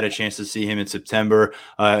 You had a chance to see him in September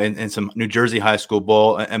in some New Jersey high school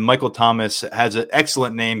ball. And Michael Thomas has an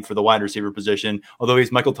excellent name for the wide receiver position, although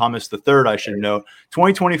he's Michael Thomas III, I should note.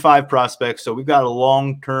 2025 prospects, so we've got a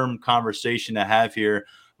long-term conversation to have here.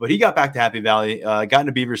 But he got back to Happy Valley, got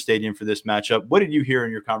into Beaver Stadium for this matchup. What did you hear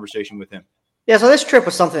in your conversation with him? Yeah, so this trip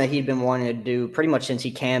was something that he'd been wanting to do pretty much since he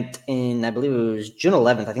camped in, I believe it was June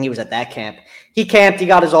 11th. I think he was at that camp. He camped, he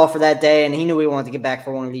got his offer that day, and he knew he wanted to get back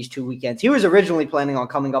for one of these 2 weekends. He was originally planning on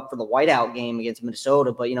coming up for the whiteout game against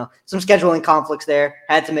Minnesota, but, some scheduling conflicts there,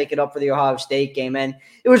 had to make it up for the Ohio State game, and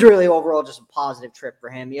it was really overall just a positive trip for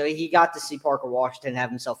him. He got to see Parker Washington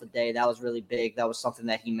have himself a day. That was really big. That was something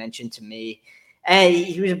that he mentioned to me. And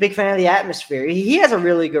he was a big fan of the atmosphere. He has a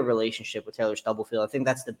really good relationship with Taylor Stubblefield. I think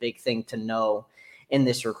that's the big thing to know in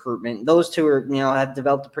this recruitment. Those two are, have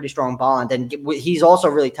developed a pretty strong bond. And he's also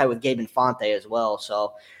really tight with Gabe Infante as well.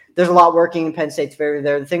 So there's a lot working in Penn State's favor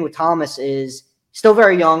there. The thing with Thomas is still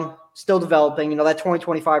very young, still developing. That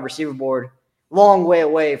 2025 receiver board, long way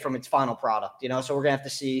away from its final product, So we're going to have to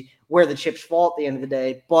see where the chips fall at the end of the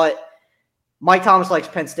day. But Mike Thomas likes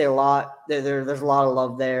Penn State a lot. There's a lot of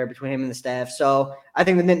love there between him and the staff. So I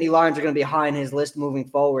think the Nittany Lions are going to be high on his list moving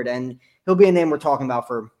forward, and he'll be a name we're talking about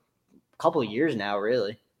for a couple of years now,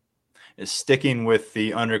 really. Is sticking with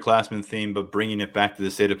the underclassmen theme, but bringing it back to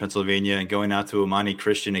the state of Pennsylvania and going out to Imani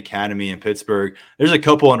Christian Academy in Pittsburgh. There's a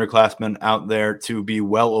couple underclassmen out there to be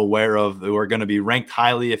well aware of who are going to be ranked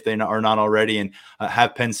highly if they are not already and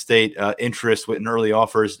have Penn State interest with early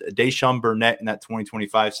offers. Deshaun Burnett in that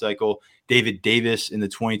 2025 cycle, David Davis in the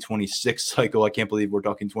 2026 cycle. I can't believe we're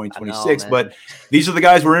talking 2026, but these are the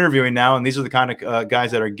guys we're interviewing now, and these are the kind of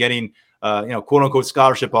guys that are getting quote unquote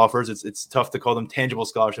scholarship offers. It's tough to call them tangible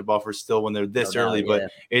scholarship offers still when they're this early, but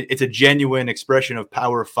it's a genuine expression of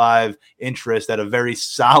Power 5 interest at a very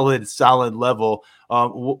solid level.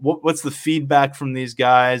 What's the feedback from these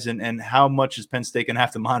guys, and how much is Penn State going to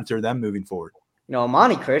have to monitor them moving forward?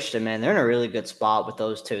 Imani Christian, man, they're in a really good spot with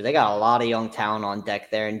those two. They got a lot of young talent on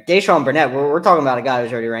deck there. And Deshaun Burnett, we're talking about a guy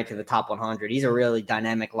who's already ranked in the top 100. He's a really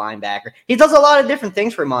dynamic linebacker. He does a lot of different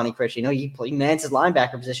things for Imani Christian. He mans his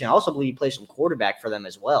linebacker position. I also believe he plays some quarterback for them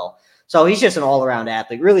as well. So he's just an all-around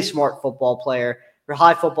athlete, really smart football player,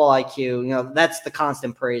 high football IQ. That's the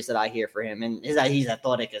constant praise that I hear for him. And he's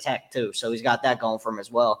athletic as heck, too. So he's got that going for him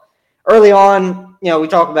as well. Early on, we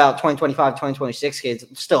talk about 2025, 2026 kids.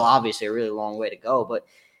 It's still obviously a really long way to go, but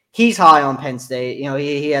he's high on Penn State.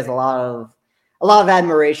 He has a lot of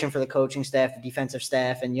admiration for the coaching staff, the defensive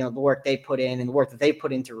staff, and the work they put in and the work that they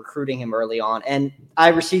put into recruiting him early on. And I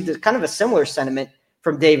received kind of a similar sentiment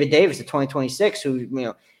from David Davis at 2026, who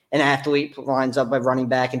an athlete, lines up by running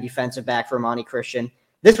back and defensive back for Imani Christian.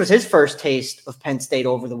 This was his first taste of Penn State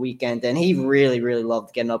over the weekend, and he really, really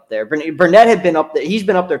loved getting up there. Burnett had been up there. He's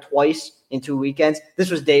been up there twice in 2 weekends.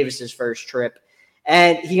 This was Davis's first trip,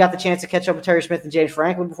 and he got the chance to catch up with Terry Smith and James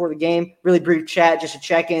Franklin before the game. Really brief chat, just a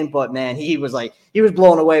check-in, but, man, he was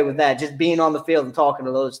blown away with that, just being on the field and talking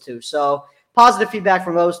to those two. So positive feedback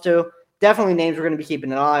from those two. Definitely names we're going to be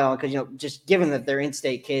keeping an eye on because, just given that they're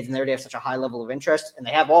in-state kids and they already have such a high level of interest, and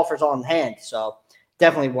they have offers on hand. So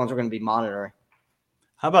definitely ones we're going to be monitoring.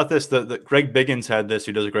 How about this? The Greg Biggins had this,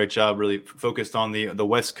 who does a great job, really focused on the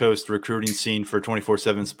West Coast recruiting scene for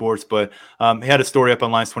 24/7 Sports. But he had a story up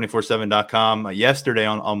on Lions247.com yesterday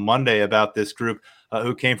on Monday about this group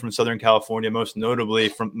who came from Southern California, most notably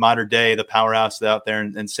from Mater Dei, the powerhouse out there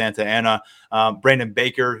in Santa Ana. Brandon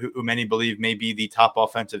Baker, who many believe may be the top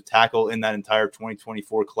offensive tackle in that entire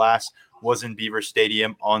 2024 class, was in Beaver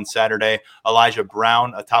Stadium on Saturday. Elijah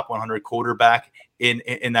Brown, a top 100 quarterback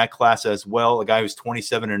in that class as well, a guy who's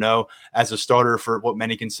 27-0 as a starter for what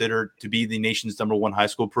many consider to be the nation's #1 high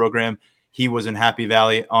school program. He was in Happy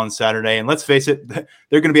Valley on Saturday. And let's face it, they're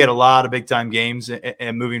going to be at a lot of big-time games.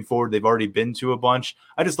 And moving forward, they've already been to a bunch.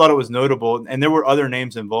 I just thought it was notable. And there were other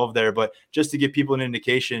names involved there. But just to give people an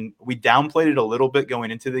indication, we downplayed it a little bit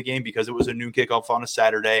going into the game because it was a noon kickoff on a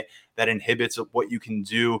Saturday that inhibits what you can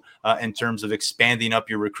do in terms of expanding up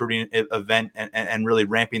your recruiting event and really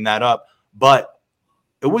ramping that up. But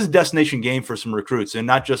it was a destination game for some recruits, and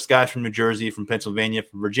not just guys from New Jersey, from Pennsylvania,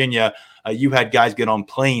 from Virginia. You had guys get on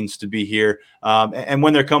planes to be here. And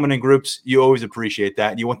when they're coming in groups, you always appreciate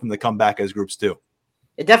that. And you want them to come back as groups too.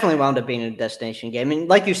 It definitely wound up being a destination game. And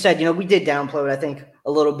like you said, we did downplay it, I think,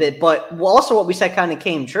 a little bit. But also what we said kind of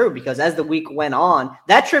came true because as the week went on,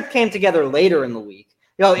 that trip came together later in the week.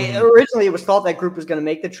 Originally it was thought that group was going to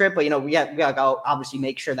make the trip, but, we got to go obviously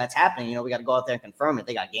make sure that's happening. We got to go out there and confirm it.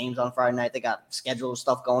 They got games on Friday night. They got scheduled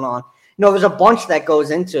stuff going on. There's a bunch that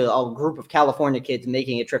goes into a group of California kids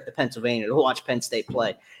making a trip to Pennsylvania to watch Penn State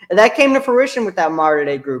play. And that came to fruition with that Mater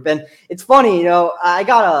Dei group. And it's funny, I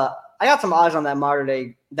got some eyes on that Mater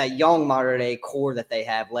Dei, that young Mater Dei core that they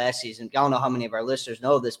have last season. I don't know how many of our listeners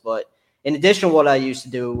know this, but in addition to what I used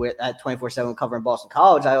to do at 24/7 covering Boston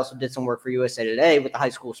College, I also did some work for USA Today with the high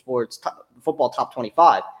school sports football top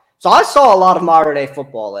 25. So I saw a lot of modern day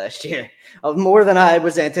football last year, of more than I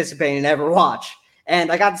was anticipating to ever watch.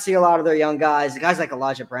 And I got to see a lot of their young guys, guys like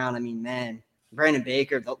Elijah Brown. I mean, man, Brandon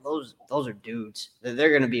Baker, those are dudes.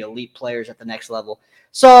 They're going to be elite players at the next level.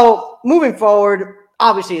 So moving forward,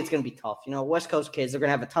 obviously it's going to be tough. West Coast kids, they're going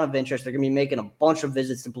to have a ton of interest. They're going to be making a bunch of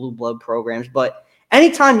visits to blue blood programs. But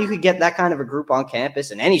anytime you could get that kind of a group on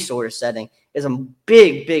campus in any sort of setting is a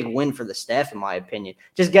big, big win for the staff, in my opinion.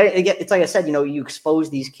 Just it's like I said, you expose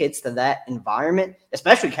these kids to that environment,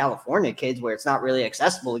 especially California kids where it's not really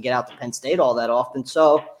accessible to get out to Penn State all that often.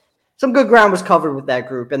 So some good ground was covered with that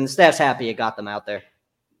group, and the staff's happy it got them out there.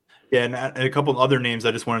 Yeah, and a couple of other names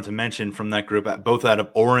I just wanted to mention from that group, both out of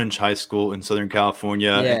Orange High School in Southern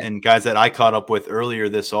California, and guys that I caught up with earlier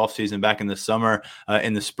this offseason, back in the summer,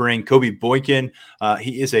 in the spring. Kobe Boykin,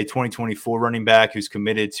 he is a 2024 running back who's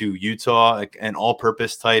committed to Utah, an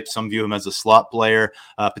all-purpose type. Some view him as a slot player,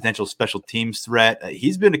 potential special teams threat.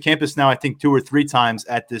 He's been to campus now, I think, 2 or 3 times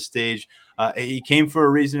at this stage. He came for a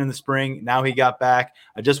reason in the spring. Now he got back.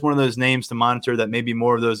 Just one of those names to monitor that maybe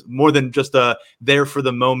more than just there for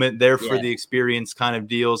the moment, there for the experience kind of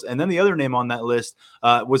deals. And then the other name on that list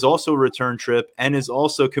was also a return trip and is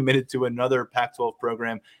also committed to another Pac-12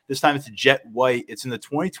 program. This time it's Jet White. It's in the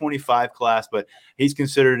 2025 class, but he's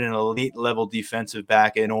considered an elite level defensive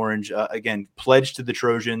back in Orange. Again, pledged to the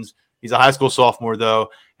Trojans. He's a high school sophomore, though,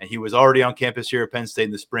 and he was already on campus here at Penn State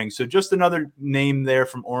in the spring. So just another name there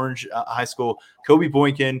from Orange High School, Kobe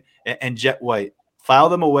Boykin and Jet White. File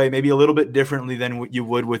them away maybe a little bit differently than what you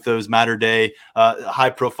would with those matter-day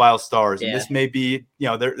high-profile stars. And this may be,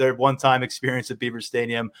 their one-time experience at Beaver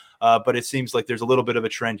Stadium, but it seems like there's a little bit of a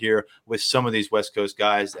trend here with some of these West Coast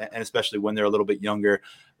guys, and especially when they're a little bit younger.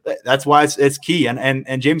 That's why it's key.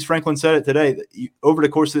 And James Franklin said it today. Over the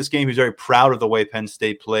course of this game, he's very proud of the way Penn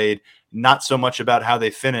State played, not so much about how they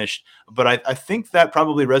finished. But I think that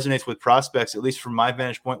probably resonates with prospects, at least from my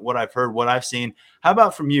vantage point, what I've heard, what I've seen. How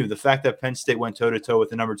about from you? The fact that Penn State went toe-to-toe with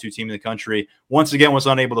the number 2 team in the country, once again was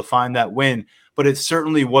unable to find that win, but it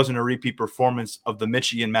certainly wasn't a repeat performance of the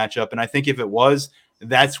Michigan matchup. And I think if it was,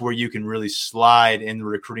 that's where you can really slide in the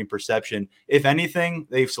recruiting perception. If anything,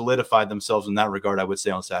 they've solidified themselves in that regard, I would say,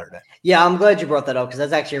 on Saturday. Yeah, I'm glad you brought that up because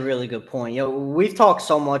that's actually a really good point. We've talked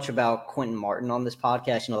so much about Quentin Martin on this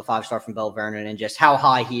podcast, the 5-star from Bell Vernon, and just how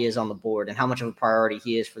high he is on the board and how much of a priority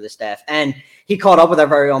he is for the staff. And he caught up with our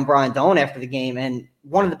very own Brian Doan after the game, and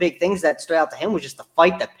one of the big things that stood out to him was just the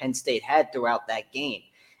fight that Penn State had throughout that game.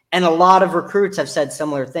 And a lot of recruits have said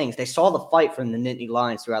similar things. They saw the fight from the Nittany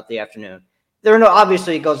Lions throughout the afternoon.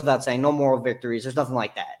 Obviously, it goes without saying, no moral victories. There's nothing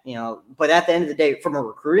like that, But at the end of the day, from a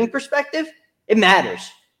recruiting perspective, it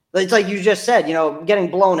matters. It's like you just said,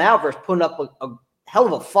 getting blown out versus putting up a hell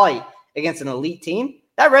of a fight against an elite team.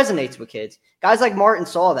 That resonates with kids. Guys like Martin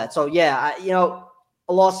saw that. So, yeah,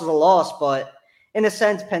 a loss is a loss. But in a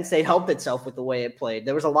sense, Penn State helped itself with the way it played.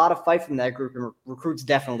 There was a lot of fight from that group, and recruits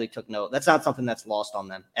definitely took note. That's not something that's lost on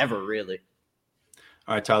them ever, really.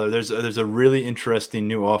 All right, Tyler, there's a really interesting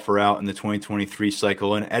new offer out in the 2023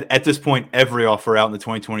 cycle. And at this point, every offer out in the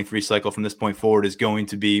 2023 cycle from this point forward is going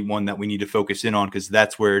to be one that we need to focus in on because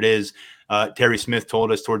that's where it is. Terry Smith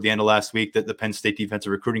told us toward the end of last week that the Penn State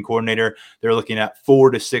defensive recruiting coordinator, they're looking at 4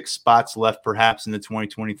 to 6 spots left perhaps in the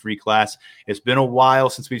 2023 class. It's been a while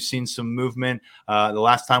since we've seen some movement. The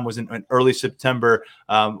last time was in early September.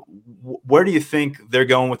 Where do you think they're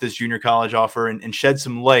going with this junior college offer and shed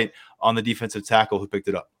some light on the defensive tackle who picked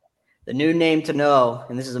it up? The new name to know,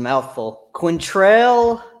 and this is a mouthful,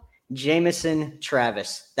 Quintrell Jamison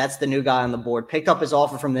Travis. That's the new guy on the board. Picked up his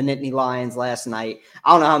offer from the Nittany Lions last night.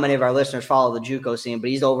 I don't know how many of our listeners follow the JUCO scene, but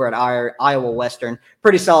he's over at Iowa Western.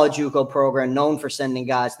 Pretty solid JUCO program, known for sending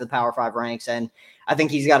guys to the Power 5 ranks, and I think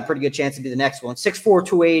he's got a pretty good chance to be the next one. 6'4",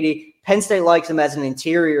 280. Penn State likes him as an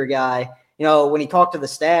interior guy. When he talked to the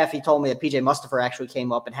staff, he told me that P.J. Mustipher actually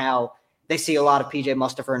came up and how they see a lot of P.J.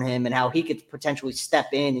 Mustipher in him and how he could potentially step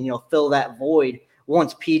in and, fill that void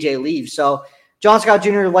once P.J. leaves. So John Scott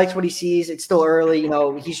Jr. likes what he sees. It's still early.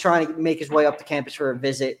 He's trying to make his way up to campus for a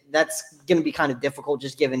visit. That's going to be kind of difficult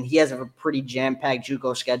just given he has a pretty jam-packed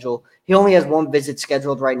JUCO schedule. He only has one visit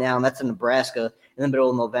scheduled right now, and that's in Nebraska in the middle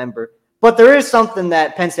of November. But there is something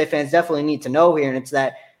that Penn State fans definitely need to know here, and it's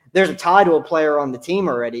that there's a tie to a player on the team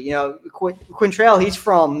already. Quintrell, he's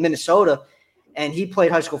from Minnesota, and he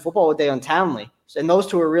played high school football with Deion Townley. And those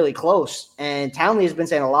two are really close. And Townley has been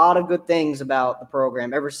saying a lot of good things about the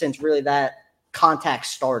program ever since really that contact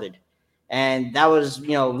started. And that was,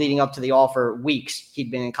 leading up to the offer weeks, he'd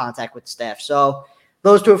been in contact with the staff. So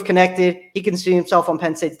those two have connected. He can see himself on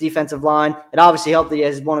Penn State's defensive line. It obviously helped that he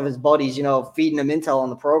has one of his buddies, feeding him intel on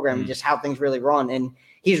the program and just how things really run. And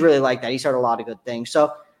he's really like that. He's heard a lot of good things.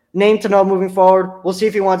 So name to know moving forward. We'll see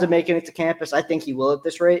if he winds up making it to campus. I think he will at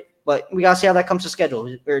this rate, but we got to see how that comes to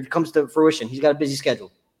schedule or it comes to fruition. He's got a busy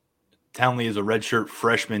schedule. Townley is a redshirt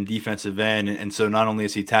freshman defensive end, and so not only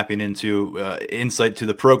is he tapping into insight to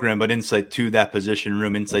the program, but insight to that position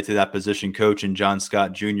room, insight to that position coach and John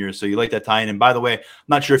Scott Jr. So you like that tie-in. And by the way, I'm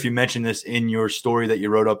not sure if you mentioned this in your story that you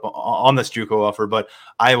wrote up on this JUCO offer, but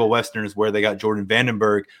Iowa Western is where they got Jordan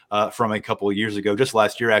Vandenberg from a couple of years ago. Just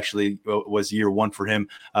last year, actually, was year one for him,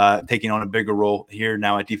 taking on a bigger role here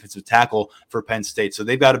now at defensive tackle for Penn State. So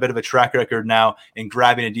they've got a bit of a track record now in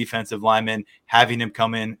grabbing a defensive lineman, having him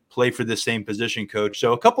come in, play for the same position coach.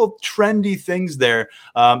 So a couple of trendy things there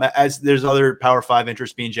as there's other Power 5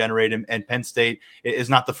 interest being generated, and Penn State is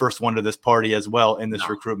not the first one to this party as well in this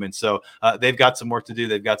recruitment. So they've got some work to do.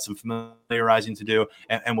 They've got some familiarizing to do,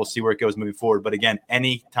 and we'll see where it goes moving forward. But again,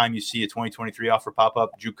 anytime you see a 2023 offer pop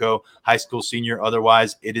up, JUCO, high school, senior,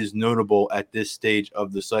 otherwise, it is notable at this stage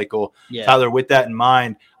of the cycle. Yeah. Tyler, with that in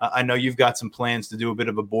mind, I know you've got some plans to do a bit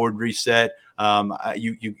of a board reset.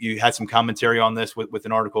 You had some commentary on this with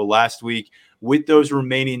an article last week. With those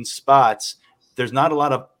remaining spots, there's not a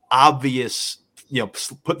lot of obvious,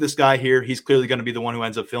 put this guy here, he's clearly going to be the one who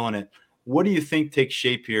ends up filling it. What do you think takes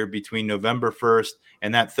shape here between November 1st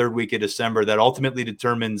and that third week of December that ultimately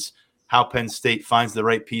determines how Penn State finds the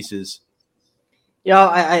right pieces?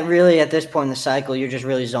 I really, at this point in the cycle, you're just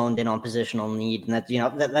really zoned in on positional need. And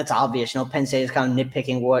that's obvious. Penn State is kind of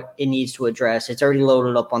nitpicking what it needs to address. It's already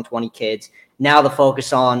loaded up on 20 kids. Now the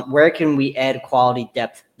focus on where can we add quality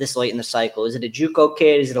depth this late in the cycle? Is it a JUCO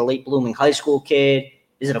kid? Is it a late blooming high school kid?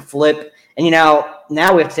 Is it a flip? And,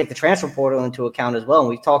 now we have to take the transfer portal into account as well. And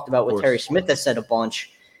we've talked about what Terry Smith has said a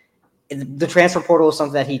bunch. The transfer portal is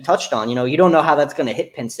something that he touched on. You don't know how that's going to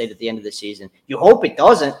hit Penn State at the end of the season. You hope it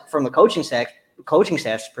doesn't from the coaching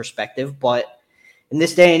staff's perspective, but in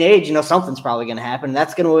this day and age, something's probably going to happen.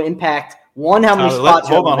 That's going to impact how many spots.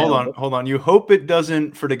 Hold on. You hope it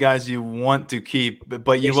doesn't for the guys you want to keep,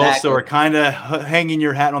 but you also are kind of hanging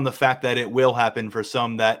your hat on the fact that it will happen for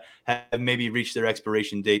some that have maybe reached their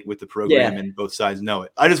expiration date with the program, and both sides know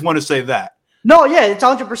it. I just want to say that. No, yeah, it's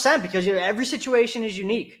 100% because every situation is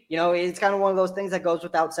unique. It's kind of one of those things that goes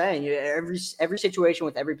without saying. Every situation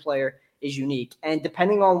with every player is unique, and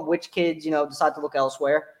depending on which kids decide to look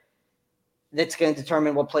elsewhere, that's going to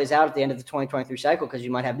determine what plays out at the end of the 2023 cycle, because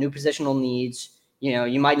you might have new positional needs.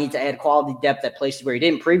 You might need to add quality depth at places where you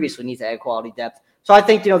didn't previously need to add quality depth. So I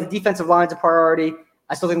think the defensive line's a priority.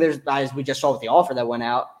 I still think there's, as we just saw with the offer that went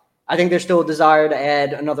out, I think there's still a desire to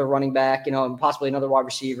add another running back, and possibly another wide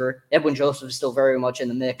receiver. Edwin Joseph is still very much in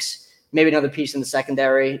the mix. Maybe another piece in the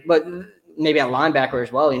secondary, but maybe at linebacker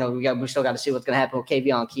as well. We still got to see what's going to happen with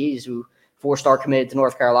Kavion Keys, who 4-star committed to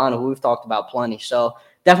North Carolina, who we've talked about plenty. So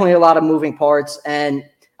definitely a lot of moving parts. And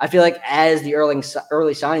I feel like as the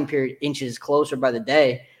early signing period inches closer by the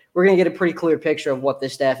day, we're going to get a pretty clear picture of what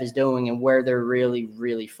this staff is doing and where they're really,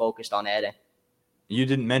 really focused on adding. You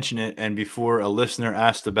didn't mention it, and before a listener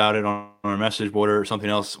asked about it on our message board or something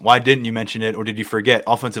else, why didn't you mention it, or did you forget?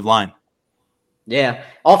 Offensive line. Yeah,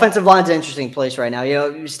 offensive line's an interesting place right now.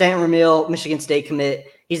 Stanton Ramil, Michigan State commit,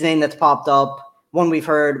 he's a name that's popped up. One we've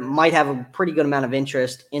heard might have a pretty good amount of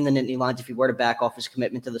interest in the Nittany Lions if he were to back off his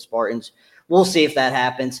commitment to the Spartans. We'll see if that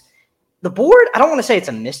happens. The board, I don't want to say it's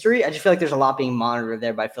a mystery. I just feel like there's a lot being monitored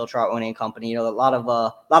there by Phil Trotwood and company. A lot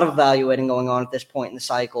of evaluating going on at this point in the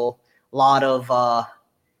cycle. A lot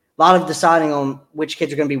of deciding on which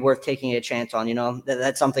kids are going to be worth taking a chance on.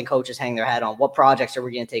 That's something coaches hang their hat on. What projects are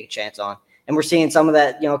we going to take a chance on? And we're seeing some of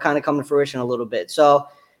that, kind of come to fruition a little bit. So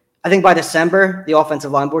I think by December, the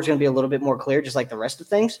offensive line board is going to be a little bit more clear, just like the rest of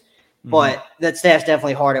things. Mm-hmm. But that staff's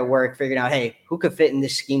definitely hard at work figuring out, hey, who could fit in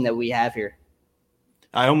this scheme that we have here?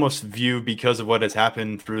 I almost view, because of what has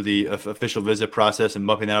happened through the official visit process and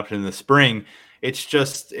bumping that up in the spring, it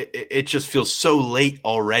just feels so late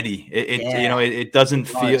already. It doesn't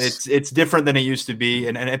feel it's different than it used to be.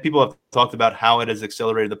 And people have talked about how it has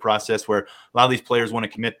accelerated the process, where a lot of these players want to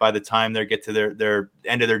commit by the time they get to their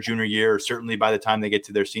end of their junior year, or certainly by the time they get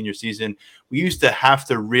to their senior season. We used to have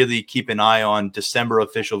to really keep an eye on December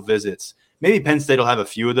official visits. Maybe Penn State will have a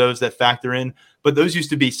few of those that factor in, but those used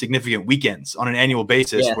to be significant weekends on an annual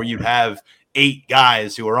basis where you have 8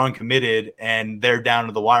 guys who are uncommitted and they're down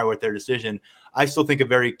to the wire with their decision. I still think a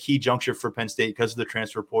very key juncture for Penn State, because of the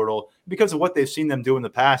transfer portal, because of what they've seen them do in the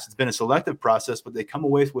past. It's been a selective process, but they come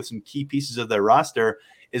away with some key pieces of their roster,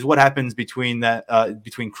 is what happens between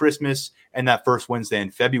Christmas and that first Wednesday in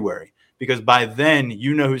February. because by then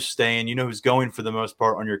you know who's staying, you know who's going for the most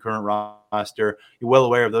part on your current roster. You're well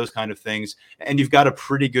aware of those kind of things, and you've got a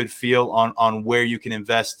pretty good feel on where you can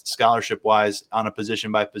invest scholarship-wise on a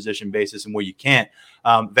position-by-position basis and where you can't.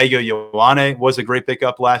 Vega Ioane was a great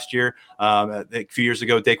pickup last year. A few years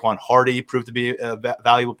ago, Daquan Hardy proved to be a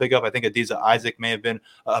valuable pickup. I think Adisa Isaac may have been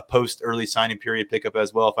a post-early signing period pickup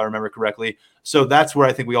as well, if I remember correctly. So that's where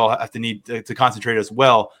I think we all have to need to concentrate as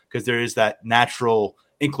well, because there is that natural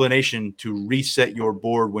inclination to reset your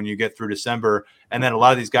board when you get through December. And then a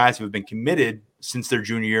lot of these guys who have been committed since their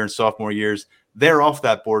junior year and sophomore years, they're off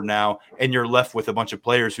that board now, and you're left with a bunch of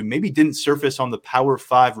players who maybe didn't surface on the Power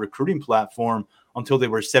 5 recruiting platform until they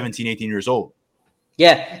were 17, 18 years old.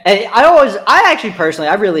 Yeah, and I actually personally,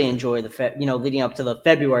 I really enjoy leading up to the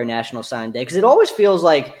February National Signing Day, because it always feels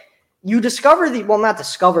like you discover not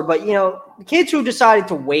discover, but kids who decided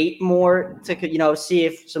to wait more to see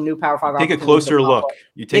if some new Power 5 take a closer look.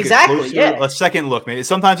 You take a second look, maybe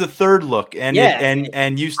sometimes a third look, and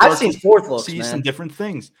you start I've seen fourth looks, see some different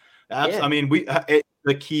things. I mean,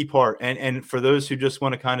 the key part, and for those who just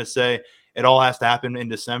want to kind of say it all has to happen in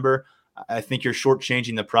December, I think you're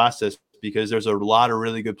shortchanging the process, because there's a lot of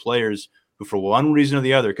really good players who, for one reason or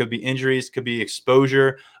the other, could be injuries, could be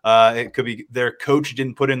exposure, it could be their coach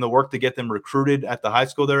didn't put in the work to get them recruited at the high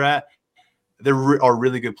school they're at. There are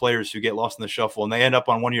really good players who get lost in the shuffle, and they end up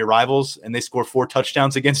on one of your rivals, and they score 4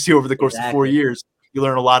 touchdowns against you over the course of 4 years. You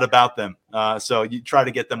learn a lot about them. So you try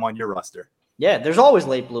to get them on your roster. Yeah, there's always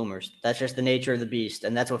late bloomers. That's just the nature of the beast,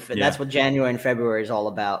 and that's what January and February is all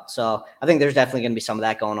about. So I think there's definitely going to be some of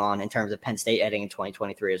that going on in terms of Penn State heading in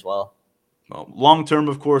 2023 as well. Well, long term,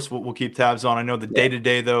 of course, we'll keep tabs on. I know the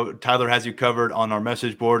day-to-day, though, Tyler has you covered on our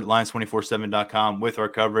message board, lions247.com, with our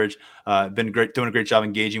coverage. Been great, doing a great job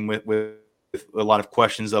engaging with a lot of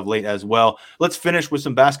questions of late as well. Let's finish with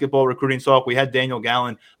some basketball recruiting talk. We had Daniel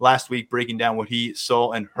Gallen last week breaking down what he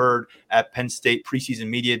saw and heard at Penn State preseason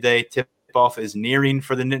media day. Tip-off is nearing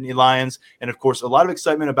for the Nittany Lions, and of course, a lot of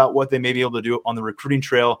excitement about what they may be able to do on the recruiting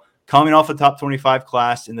trail coming off a top 25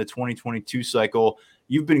 class in the 2022 cycle.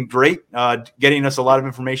 You've been great getting us a lot of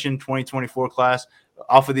information, 2024 class,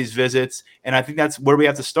 off of these visits, and I think that's where we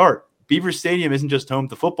have to start. Beaver Stadium isn't just home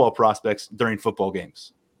to football prospects during football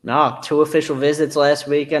games. No, 2 official visits last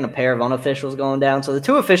weekend, a pair of unofficials going down. So the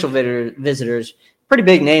 2 official visitors, pretty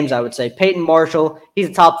big names, I would say. Peyton Marshall, he's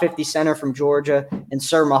a top 50 center from Georgia, and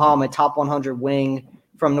Sir Muhammad, top 100 wing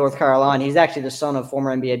from North Carolina. He's actually the son of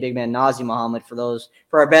former NBA big man Nazr Muhammad,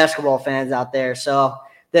 for our basketball fans out there. So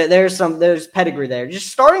there's pedigree there. Just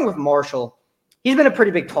starting with Marshall, he's been a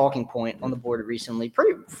pretty big talking point on the board recently,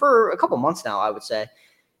 for a couple months now, I would say.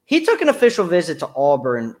 He took an official visit to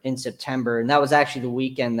Auburn in September, and that was actually the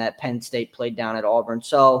weekend that Penn State played down at Auburn.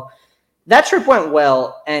 So that trip went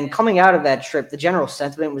well, and coming out of that trip, the general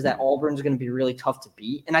sentiment was that Auburn's going to be really tough to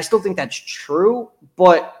beat, and I still think that's true,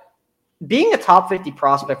 but being a top 50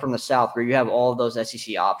 prospect from the South where you have all of those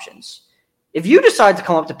SEC options, if you decide to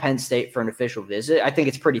come up to Penn State for an official visit, I think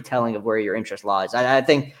it's pretty telling of where your interest lies. I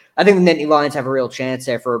think the Nittany Lions have a real chance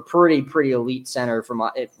there for a pretty elite center from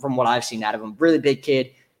what I've seen out of him. Really big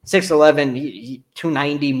kid, 6'11",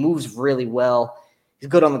 290, moves really well. He's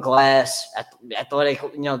good on the glass, athletic,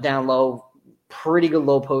 down low, pretty good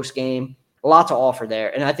low post game. A lot to offer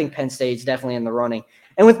there, and I think Penn State's definitely in the running.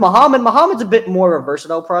 And with Muhammad's a bit more of a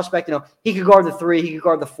versatile prospect. He could guard the 3, he could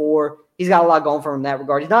guard the 4. He's got a lot going for him in that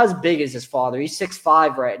regard. He's not as big as his father. He's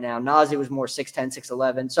 6'5" right now. Nazr was more 6'10",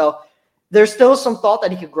 6'11". So there's still some thought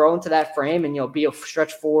that he could grow into that frame and, be a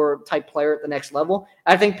stretch 4 type player at the next level.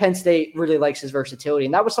 I think Penn State really likes his versatility,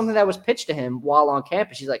 and that was something that was pitched to him while on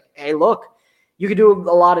campus. He's like, hey, look, you could do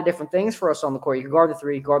a lot of different things for us on the court. You can guard the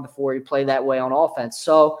 3, you guard the 4, you play that way on offense.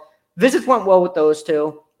 So visits went well with those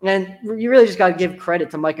 2. And you really just got to give credit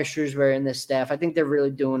to Micah Shrewsbury and this staff. I think they're really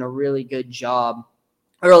doing a really good job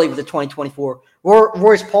early with the 2024.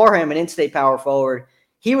 Royce Parham, an in-state power forward,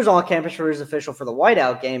 he was on campus for his official for the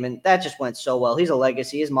whiteout game, and that just went so well. He's a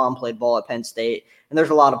legacy. His mom played ball at Penn State, and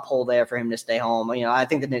there's a lot of pull there for him to stay home. I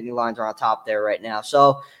think the Nittany Lions are on top there right now. So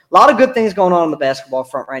a lot of good things going on the basketball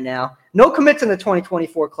front right now. No commits in the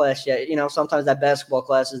 2024 class yet. Sometimes that basketball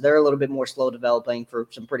classes, they're a little bit more slow developing for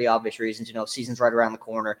some pretty obvious reasons. Season's right around the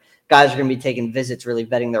corner. Guys are going to be taking visits, really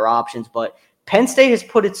vetting their options, but Penn State has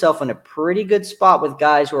put itself in a pretty good spot with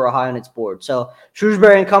guys who are high on its board. So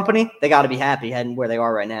Shrewsbury and company, they got to be happy heading where they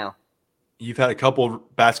are right now. You've had a couple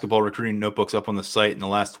of basketball recruiting notebooks up on the site in the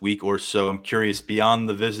last week or so. I'm curious, beyond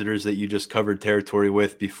the visitors that you just covered territory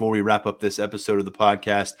with, before we wrap up this episode of the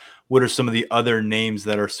podcast, what are some of the other names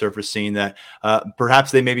that are surfacing that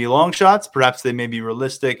perhaps they may be long shots, perhaps they may be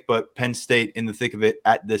realistic, but Penn State in the thick of it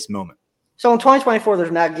at this moment? So in 2024, there's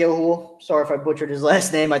Matt Gilhul. Sorry if I butchered his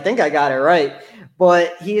last name. I think I got it right.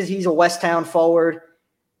 But he's a West Town forward.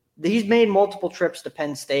 He's made multiple trips to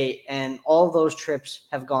Penn State, and all of those trips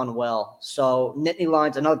have gone well. So Nittany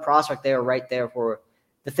Lions, another prospect they are right there for.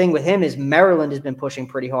 The thing with him is Maryland has been pushing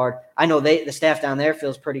pretty hard. I know the staff down there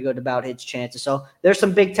feels pretty good about his chances. So there's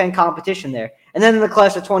some Big Ten competition there. And then in the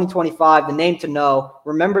class of 2025, the name to know,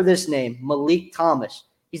 remember this name, Malik Thomas.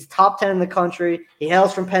 He's top 10 in the country. He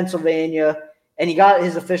hails from Pennsylvania, and he got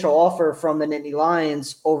his official offer from the Nittany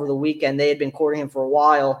Lions over the weekend. They had been courting him for a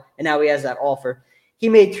while, and now he has that offer. He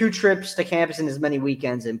made 2 trips to campus in as many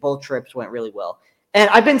weekends, and both trips went really well. And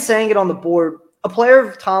I've been saying it on the board, a player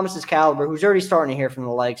of Thomas's caliber who's already starting to hear from the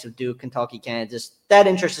likes of Duke, Kentucky, Kansas, that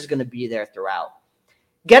interest is going to be there throughout.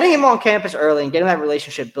 Getting him on campus early and getting that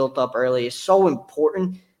relationship built up early is so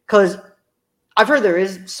important because I've heard there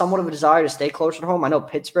is somewhat of a desire to stay closer to home. I know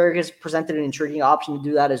Pittsburgh has presented an intriguing option to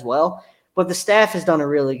do that as well, but the staff has done a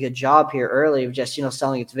really good job here early of just,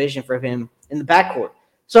 selling its vision for him in the backcourt.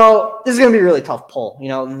 So this is going to be a really tough pull.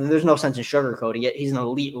 There's no sense in sugarcoating it. He's an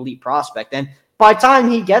elite prospect. And by the time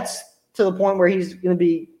he gets to the point where he's going to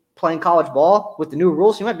be playing college ball with the new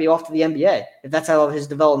rules, he might be off to the NBA if that's how his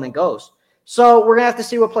development goes. So we're going to have to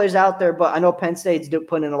see what plays out there, but I know Penn State's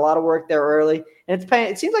putting in a lot of work there early, and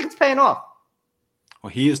it seems like it's paying off. Well,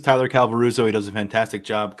 he is Tyler Calvaruso. He does a fantastic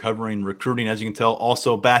job covering recruiting, as you can tell.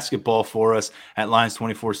 Also basketball for us at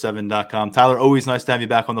Lions247.com. Tyler, always nice to have you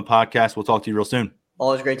back on the podcast. We'll talk to you real soon.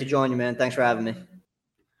 Always great to join you, man. Thanks for having me.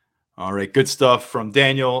 All right, good stuff from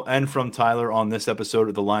Daniel and from Tyler on this episode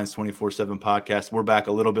of the Lions 24/7 podcast. We're back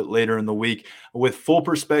a little bit later in the week with full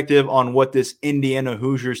perspective on what this Indiana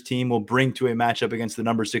Hoosiers team will bring to a matchup against the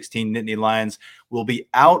number 16 Nittany Lions. We'll be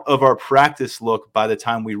out of our practice look by the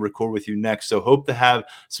time we record with you next, so hope to have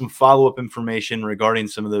some follow-up information regarding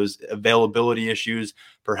some of those availability issues,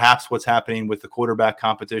 perhaps what's happening with the quarterback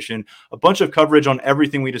competition. A bunch of coverage on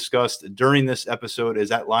everything we discussed during this episode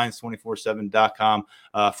is at Lions247.com,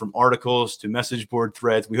 from articles to message board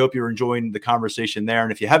threads. We hope you're enjoying the conversation there.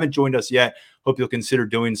 And if you haven't joined us yet, hope you'll consider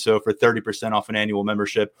doing so for 30% off an annual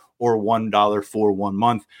membership or $1 for 1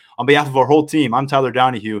 month. On behalf of our whole team, I'm Tyler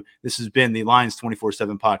Donahue. This has been the Lions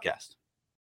 24/7 podcast.